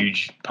be a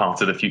huge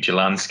part of the future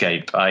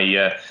landscape.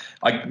 Again,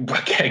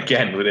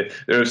 with it,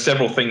 there are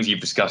several things you've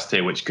discussed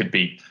here which could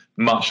be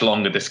much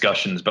longer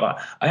discussions, but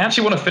I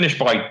actually want to finish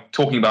by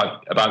talking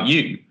about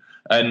you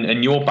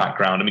and your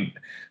background. I mean,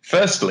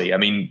 firstly,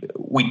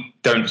 we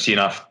don't see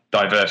enough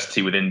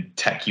diversity within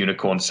tech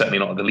unicorns, certainly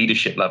not at the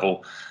leadership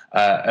level.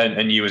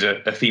 And you as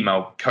a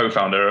female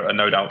co-founder are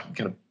no doubt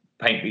kind of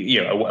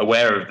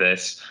aware of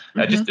this.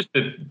 Just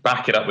to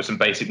back it up with some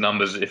basic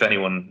numbers, if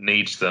anyone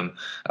needs them.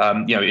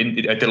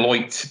 In a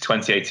Deloitte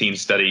 2018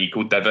 study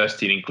called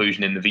Diversity and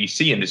Inclusion in the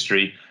VC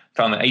Industry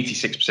found that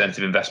 86%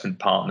 of investment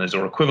partners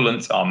or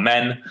equivalent are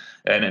men,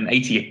 and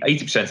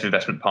 80% of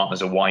investment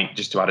partners are white,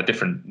 just to add a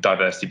different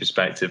diversity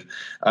perspective.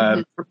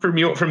 From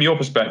your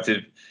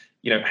perspective,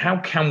 how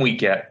can we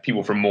get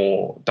people from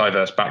more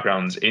diverse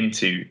backgrounds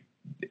into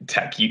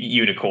tech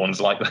unicorns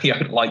like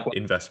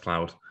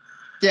InvestCloud?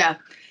 Yeah.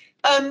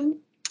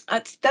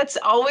 That's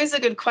always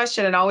a good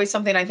question, and always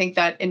something I think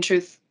that in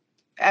truth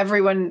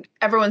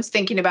everyone's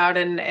thinking about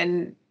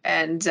and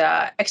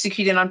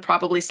executing on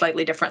probably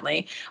slightly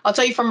differently. I'll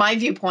tell you from my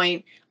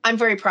viewpoint, I'm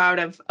very proud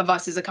of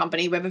us as a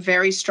company. We have a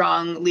very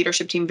strong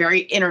leadership team,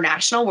 very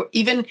international. We're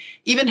even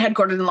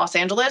headquartered in Los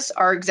Angeles.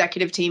 Our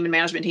executive team and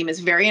management team is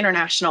very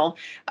international,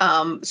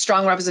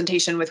 strong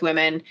representation with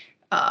women.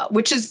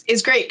 Which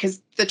is great,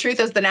 because the truth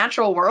is the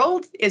natural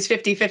world is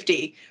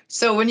 50-50.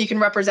 So when you can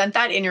represent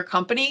that in your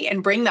company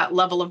and bring that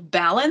level of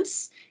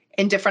balance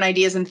and different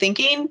ideas and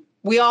thinking,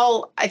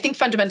 I think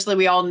fundamentally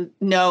we all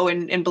know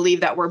and believe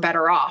that we're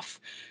better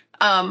off.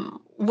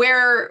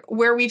 Where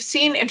we've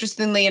seen,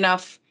 interestingly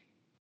enough,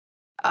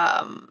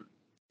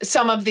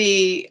 some of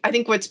I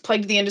think what's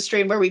plagued the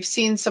industry and where we've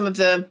seen some of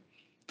the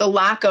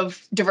lack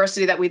of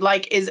diversity that we'd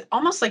like is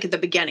almost like at the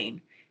beginning.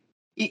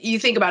 You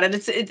think about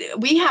it,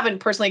 we haven't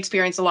personally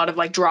experienced a lot of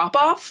like drop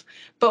off,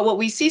 but what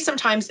we see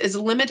sometimes is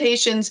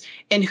limitations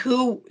in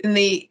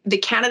the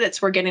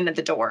candidates we're getting at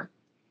the door.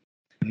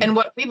 And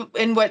what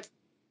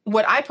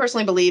I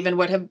personally believe and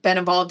what have been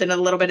involved in a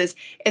little bit is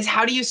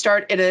how do you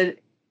start at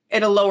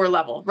a lower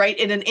level, right?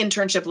 At an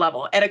internship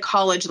level, at a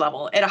college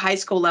level, at a high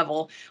school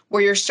level,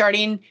 where you're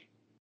starting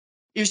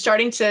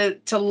to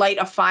light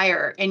a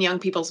fire in young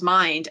people's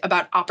mind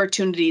about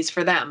opportunities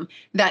for them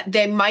that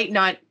they might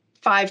not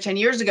 5-10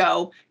 years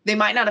ago, they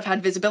might not have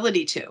had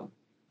visibility to,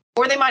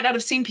 or they might not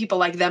have seen people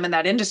like them in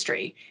that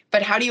industry.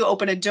 But how do you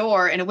open a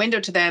door and a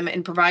window to them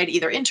and provide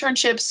either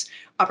internships,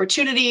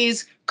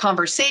 opportunities,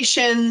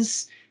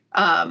 conversations,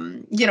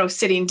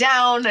 sitting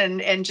down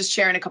and just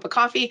sharing a cup of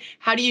coffee?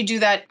 How do you do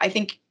that? I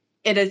think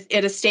at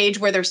a stage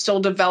where they're still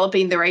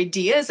developing their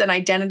ideas and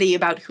identity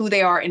about who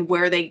they are and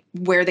where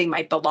they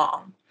might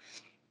belong.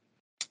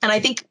 And I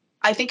think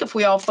if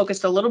we all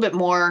focused a little bit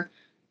more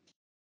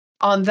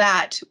on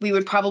that, we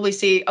would probably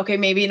see, okay,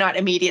 maybe not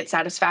immediate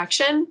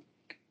satisfaction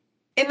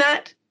in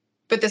that,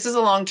 but this is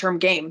a long-term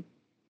game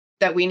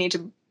that we need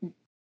to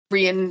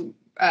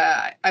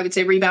I would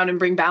say rebound and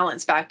bring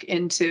balance back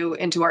into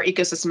our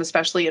ecosystem,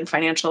 especially in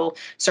financial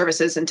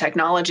services and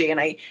technology. And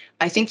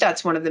I think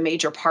that's one of the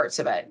major parts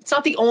of it. It's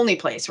not the only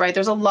place, right?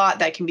 There's a lot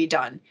that can be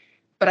done,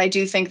 but I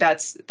do think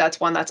that's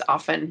one that's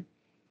often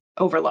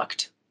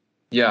overlooked.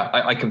 Yeah,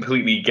 I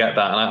completely get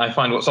that. And I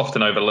find what's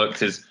often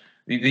overlooked is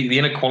the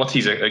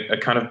inequalities are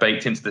kind of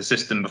baked into the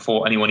system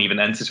before anyone even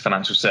enters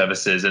financial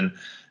services. And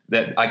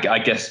that I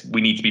guess we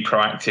need to be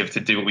proactive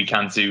to do what we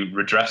can to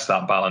redress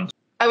that balance.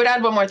 I would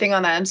add one more thing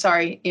on that. I'm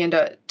sorry, Ian,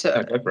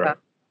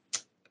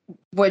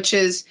 which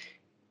is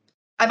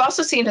I've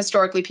also seen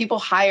historically people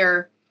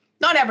hire,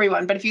 not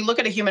everyone, but if you look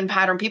at a human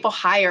pattern, people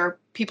hire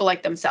people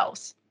like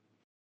themselves.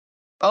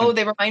 Oh,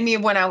 they remind me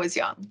of when I was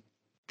young,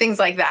 things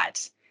like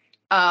that.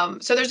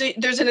 So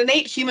there's an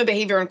innate human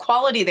behavior and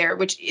quality there,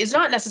 which is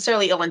not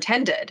necessarily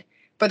ill-intended,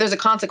 but there's a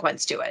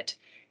consequence to it.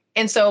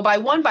 And so by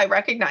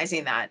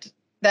recognizing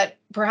that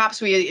perhaps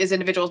we as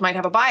individuals might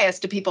have a bias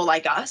to people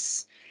like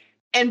us,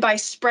 and by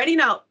spreading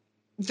out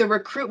the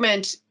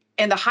recruitment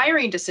and the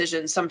hiring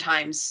decisions,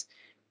 sometimes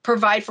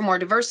provide for more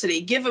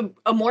diversity, give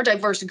a more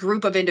diverse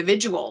group of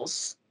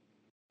individuals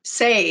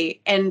say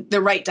and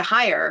the right to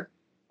hire.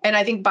 And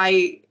I think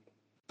by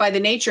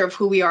the nature of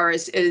who we are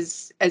as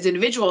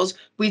individuals,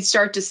 we'd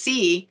start to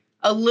see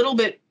a little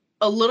bit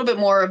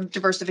more of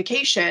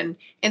diversification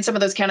in some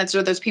of those candidates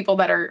or those people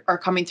that are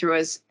coming through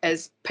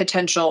as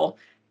potential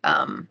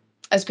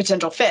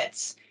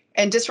fits.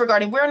 And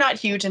disregarding, we're not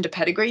huge into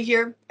pedigree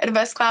here at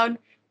InvestCloud.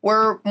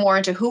 We're more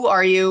into who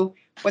are you?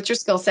 What's your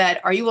skill set?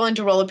 Are you willing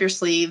to roll up your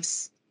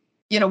sleeves?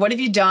 What have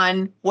you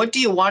done? What do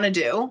you want to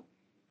do?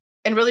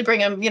 And really bring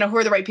them, who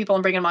are the right people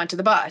and bring them onto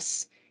the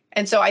bus.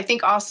 And so I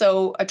think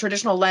also a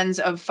traditional lens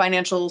of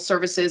financial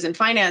services and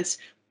finance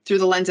through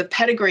the lens of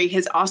pedigree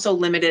has also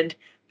limited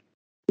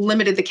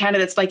the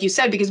candidates, like you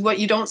said, because what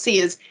you don't see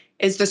is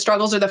the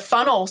struggles or the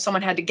funnel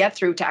someone had to get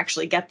through to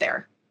actually get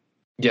there.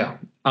 Yeah,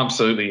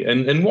 absolutely.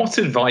 And what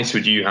advice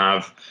would you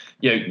have,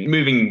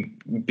 moving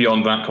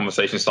beyond that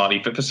conversation slightly,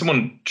 but for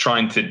someone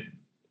trying to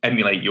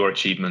emulate your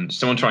achievements,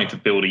 someone trying to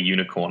build a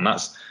unicorn,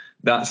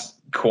 that's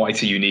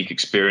quite a unique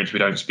experience. We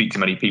don't speak to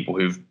many people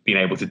who've been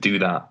able to do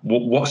that.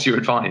 What's your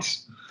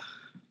advice?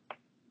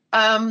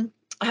 I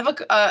have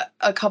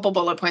a couple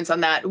bullet points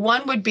on that.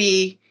 One would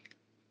be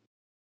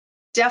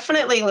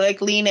definitely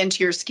lean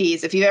into your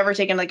skis. If you've ever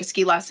taken a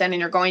ski lesson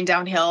and you're going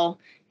downhill,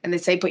 and they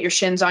say put your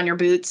shins on your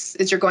boots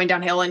as you're going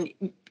downhill. And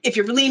if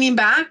you're leaning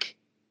back,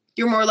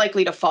 you're more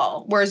likely to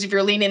fall. Whereas if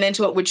you're leaning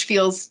into it, which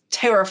feels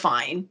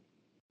terrifying,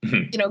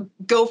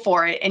 go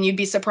for it. And you'd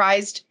be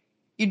surprised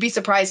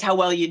how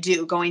well you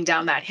do going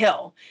down that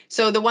hill.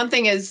 So the one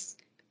thing is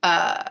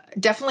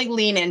definitely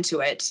lean into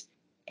it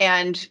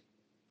and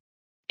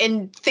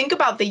think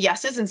about the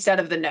yeses instead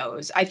of the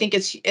nos. I think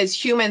as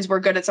humans, we're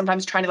good at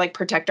sometimes trying to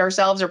protect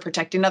ourselves or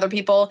protecting other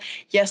people.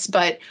 Yes,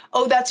 but,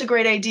 oh, that's a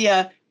great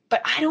idea.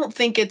 But I don't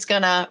think it's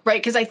gonna,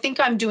 right? Because I think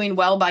I'm doing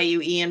well by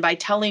you, Ian, by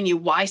telling you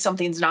why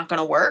something's not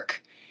gonna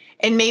work.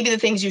 And maybe the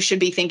things you should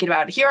be thinking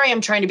about. Here I am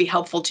trying to be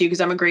helpful to you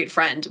because I'm a great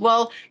friend.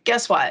 Well,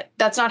 guess what?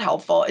 That's not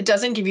helpful. It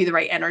doesn't give you the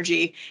right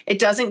energy. It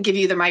doesn't give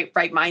you the right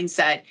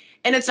mindset.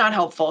 And it's not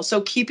helpful.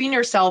 So keeping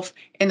yourself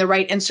in the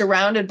right and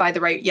surrounded by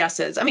the right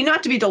yeses. I mean,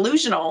 not to be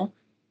delusional,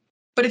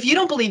 but if you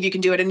don't believe you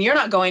can do it and you're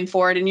not going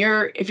for it, and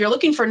if you're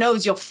looking for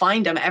no's, you'll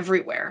find them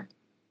everywhere.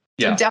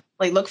 Yeah. So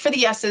definitely look for the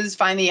yeses,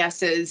 find the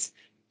yeses.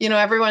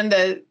 Everyone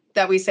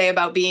that we say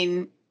about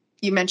you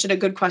mentioned a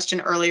good question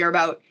earlier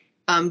about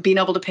being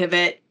able to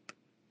pivot,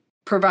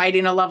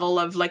 providing a level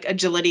of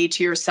agility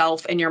to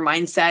yourself and your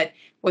mindset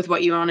with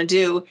what you want to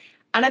do.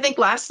 And I think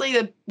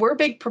lastly, we're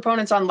big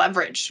proponents on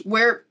leverage.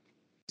 We're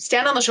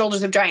stand on the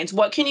shoulders of giants.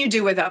 What can you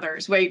do with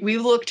others? We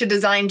look to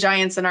design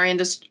giants in our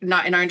industry,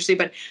 not in our industry,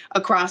 but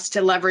across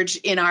to leverage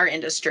in our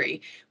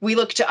industry. We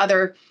look to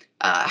other,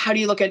 how do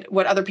you look at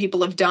what other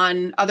people have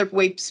done, other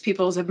ways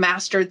people have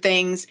mastered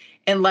things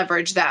and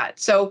leverage that.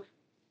 So,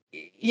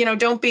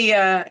 don't be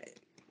a,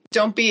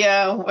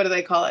 what do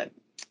they call it?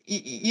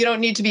 You don't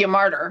need to be a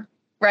martyr,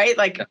 right?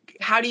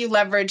 How do you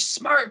leverage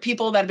smart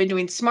people that have been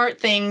doing smart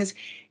things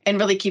and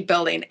really keep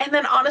building? And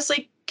then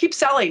honestly, keep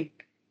selling.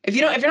 If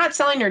you're not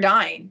selling, you're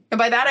dying. And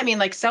by that, I mean,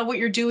 sell what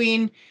you're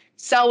doing,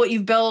 sell what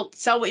you've built,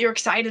 sell what you're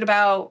excited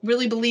about,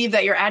 really believe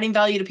that you're adding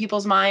value to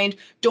people's mind.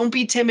 Don't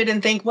be timid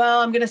and think, well,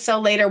 I'm going to sell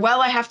later.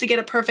 Well, I have to get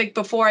it perfect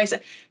before I sell.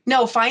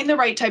 No, find the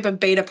right type of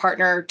beta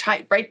partner,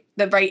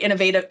 the right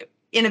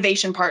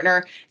innovation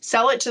partner,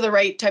 sell it to the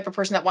right type of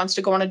person that wants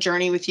to go on a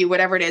journey with you,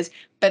 whatever it is,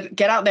 but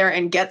get out there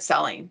and get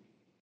selling.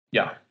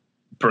 Yeah.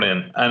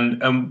 Brilliant.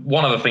 And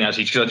one other thing,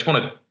 actually, because I just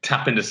want to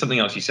tap into something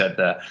else you said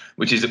there,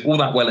 which is all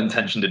that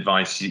well-intentioned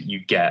advice you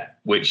get,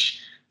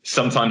 which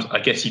sometimes I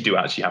guess you do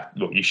actually have,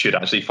 well, you should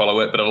actually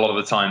follow it. But a lot of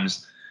the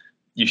times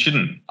you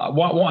shouldn't.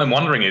 What I'm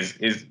wondering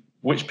is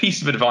which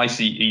piece of advice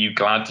are you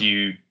glad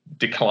you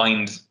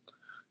declined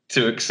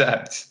to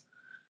accept?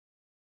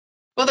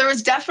 Well, there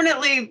was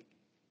definitely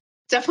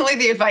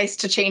the advice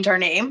to change our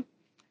name,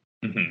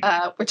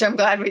 which I'm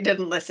glad we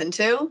didn't listen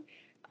to.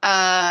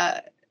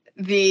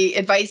 The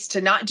advice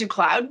to not do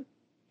cloud,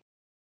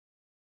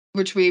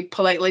 which we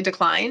politely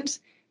declined.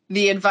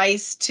 The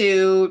advice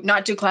to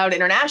not do cloud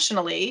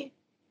internationally,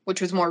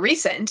 which was more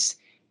recent,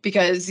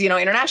 because,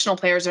 international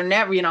players are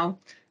never,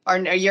 are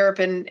Europe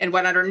and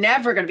whatnot are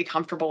never going to be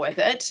comfortable with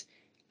it,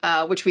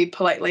 which we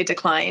politely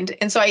declined.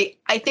 And so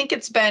I think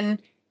it's been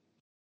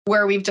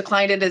where we've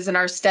declined it is in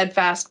our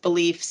steadfast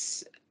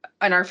beliefs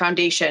and our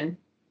foundation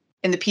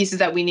in the pieces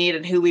that we need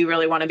and who we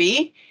really want to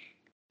be.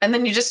 And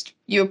then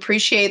you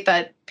appreciate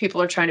that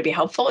people are trying to be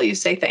helpful. You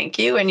say thank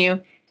you and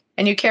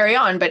you carry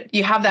on, but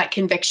you have that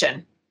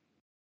conviction.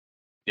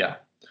 Yeah.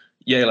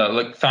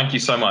 Look, thank you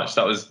so much.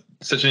 That was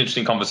such an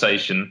interesting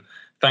conversation.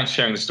 Thanks for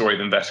sharing the story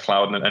of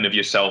InvestCloud and of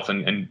yourself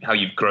and how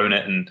you've grown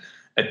it and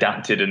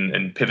adapted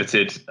and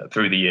pivoted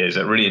through the years.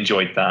 I really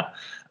enjoyed that.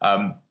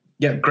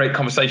 Great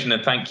conversation,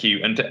 and thank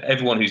you. And to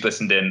everyone who's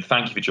listened in,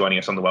 thank you for joining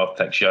us on the Wealth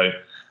Tech Show.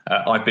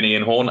 I've been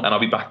Ian Horn, and I'll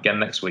be back again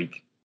next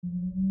week.